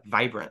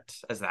vibrant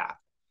as that.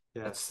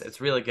 Yes.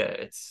 It's really good.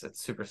 It's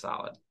super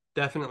solid.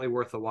 definitely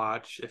worth a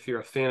watch if you're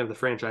a fan of the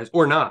franchise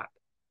or not.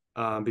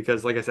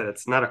 Because like I said,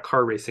 it's not a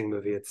car racing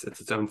movie. It's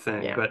its own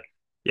thing. Yeah. But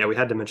yeah, we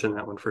had to mention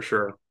that one for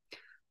sure.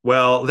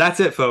 Well, that's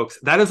it, folks.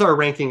 That is our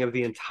ranking of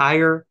the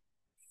entire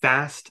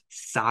Fast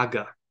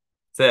Saga.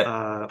 That's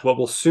it. What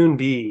will soon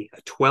be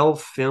a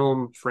 12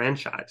 film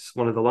franchise,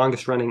 one of the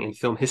longest running in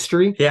film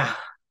history. Yeah.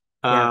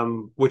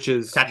 Which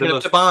is catching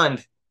up to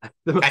Bond.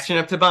 The catching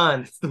up to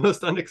Bond. It's the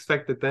most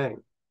unexpected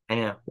thing. I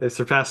know. They've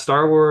surpassed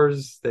Star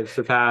Wars. They've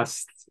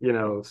surpassed, I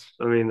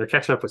mean, they're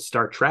catching up with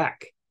Star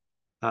Trek.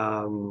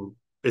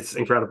 It's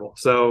incredible.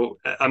 So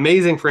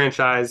amazing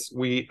franchise.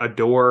 We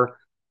adore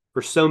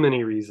for so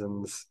many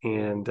reasons,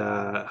 and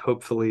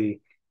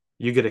hopefully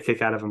you get a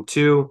kick out of them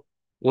too.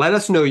 Let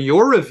us know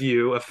your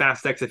review of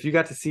Fast X if you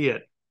got to see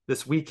it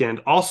this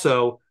weekend.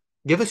 Also,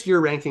 give us your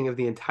ranking of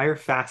the entire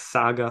Fast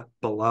Saga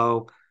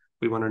below.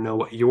 We want to know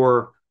what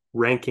your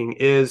ranking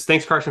is.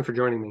 Thanks, Carson, for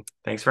joining me.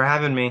 Thanks for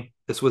having me.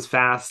 This was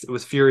fast. It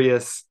was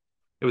furious.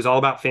 It was all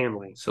about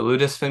family.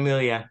 Saludos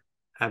familia.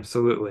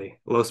 Absolutely.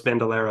 Los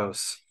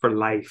Bandoleros for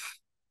life.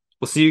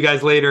 We'll see you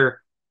guys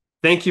later.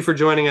 Thank you for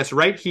joining us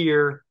right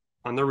here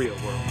on The Real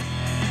World.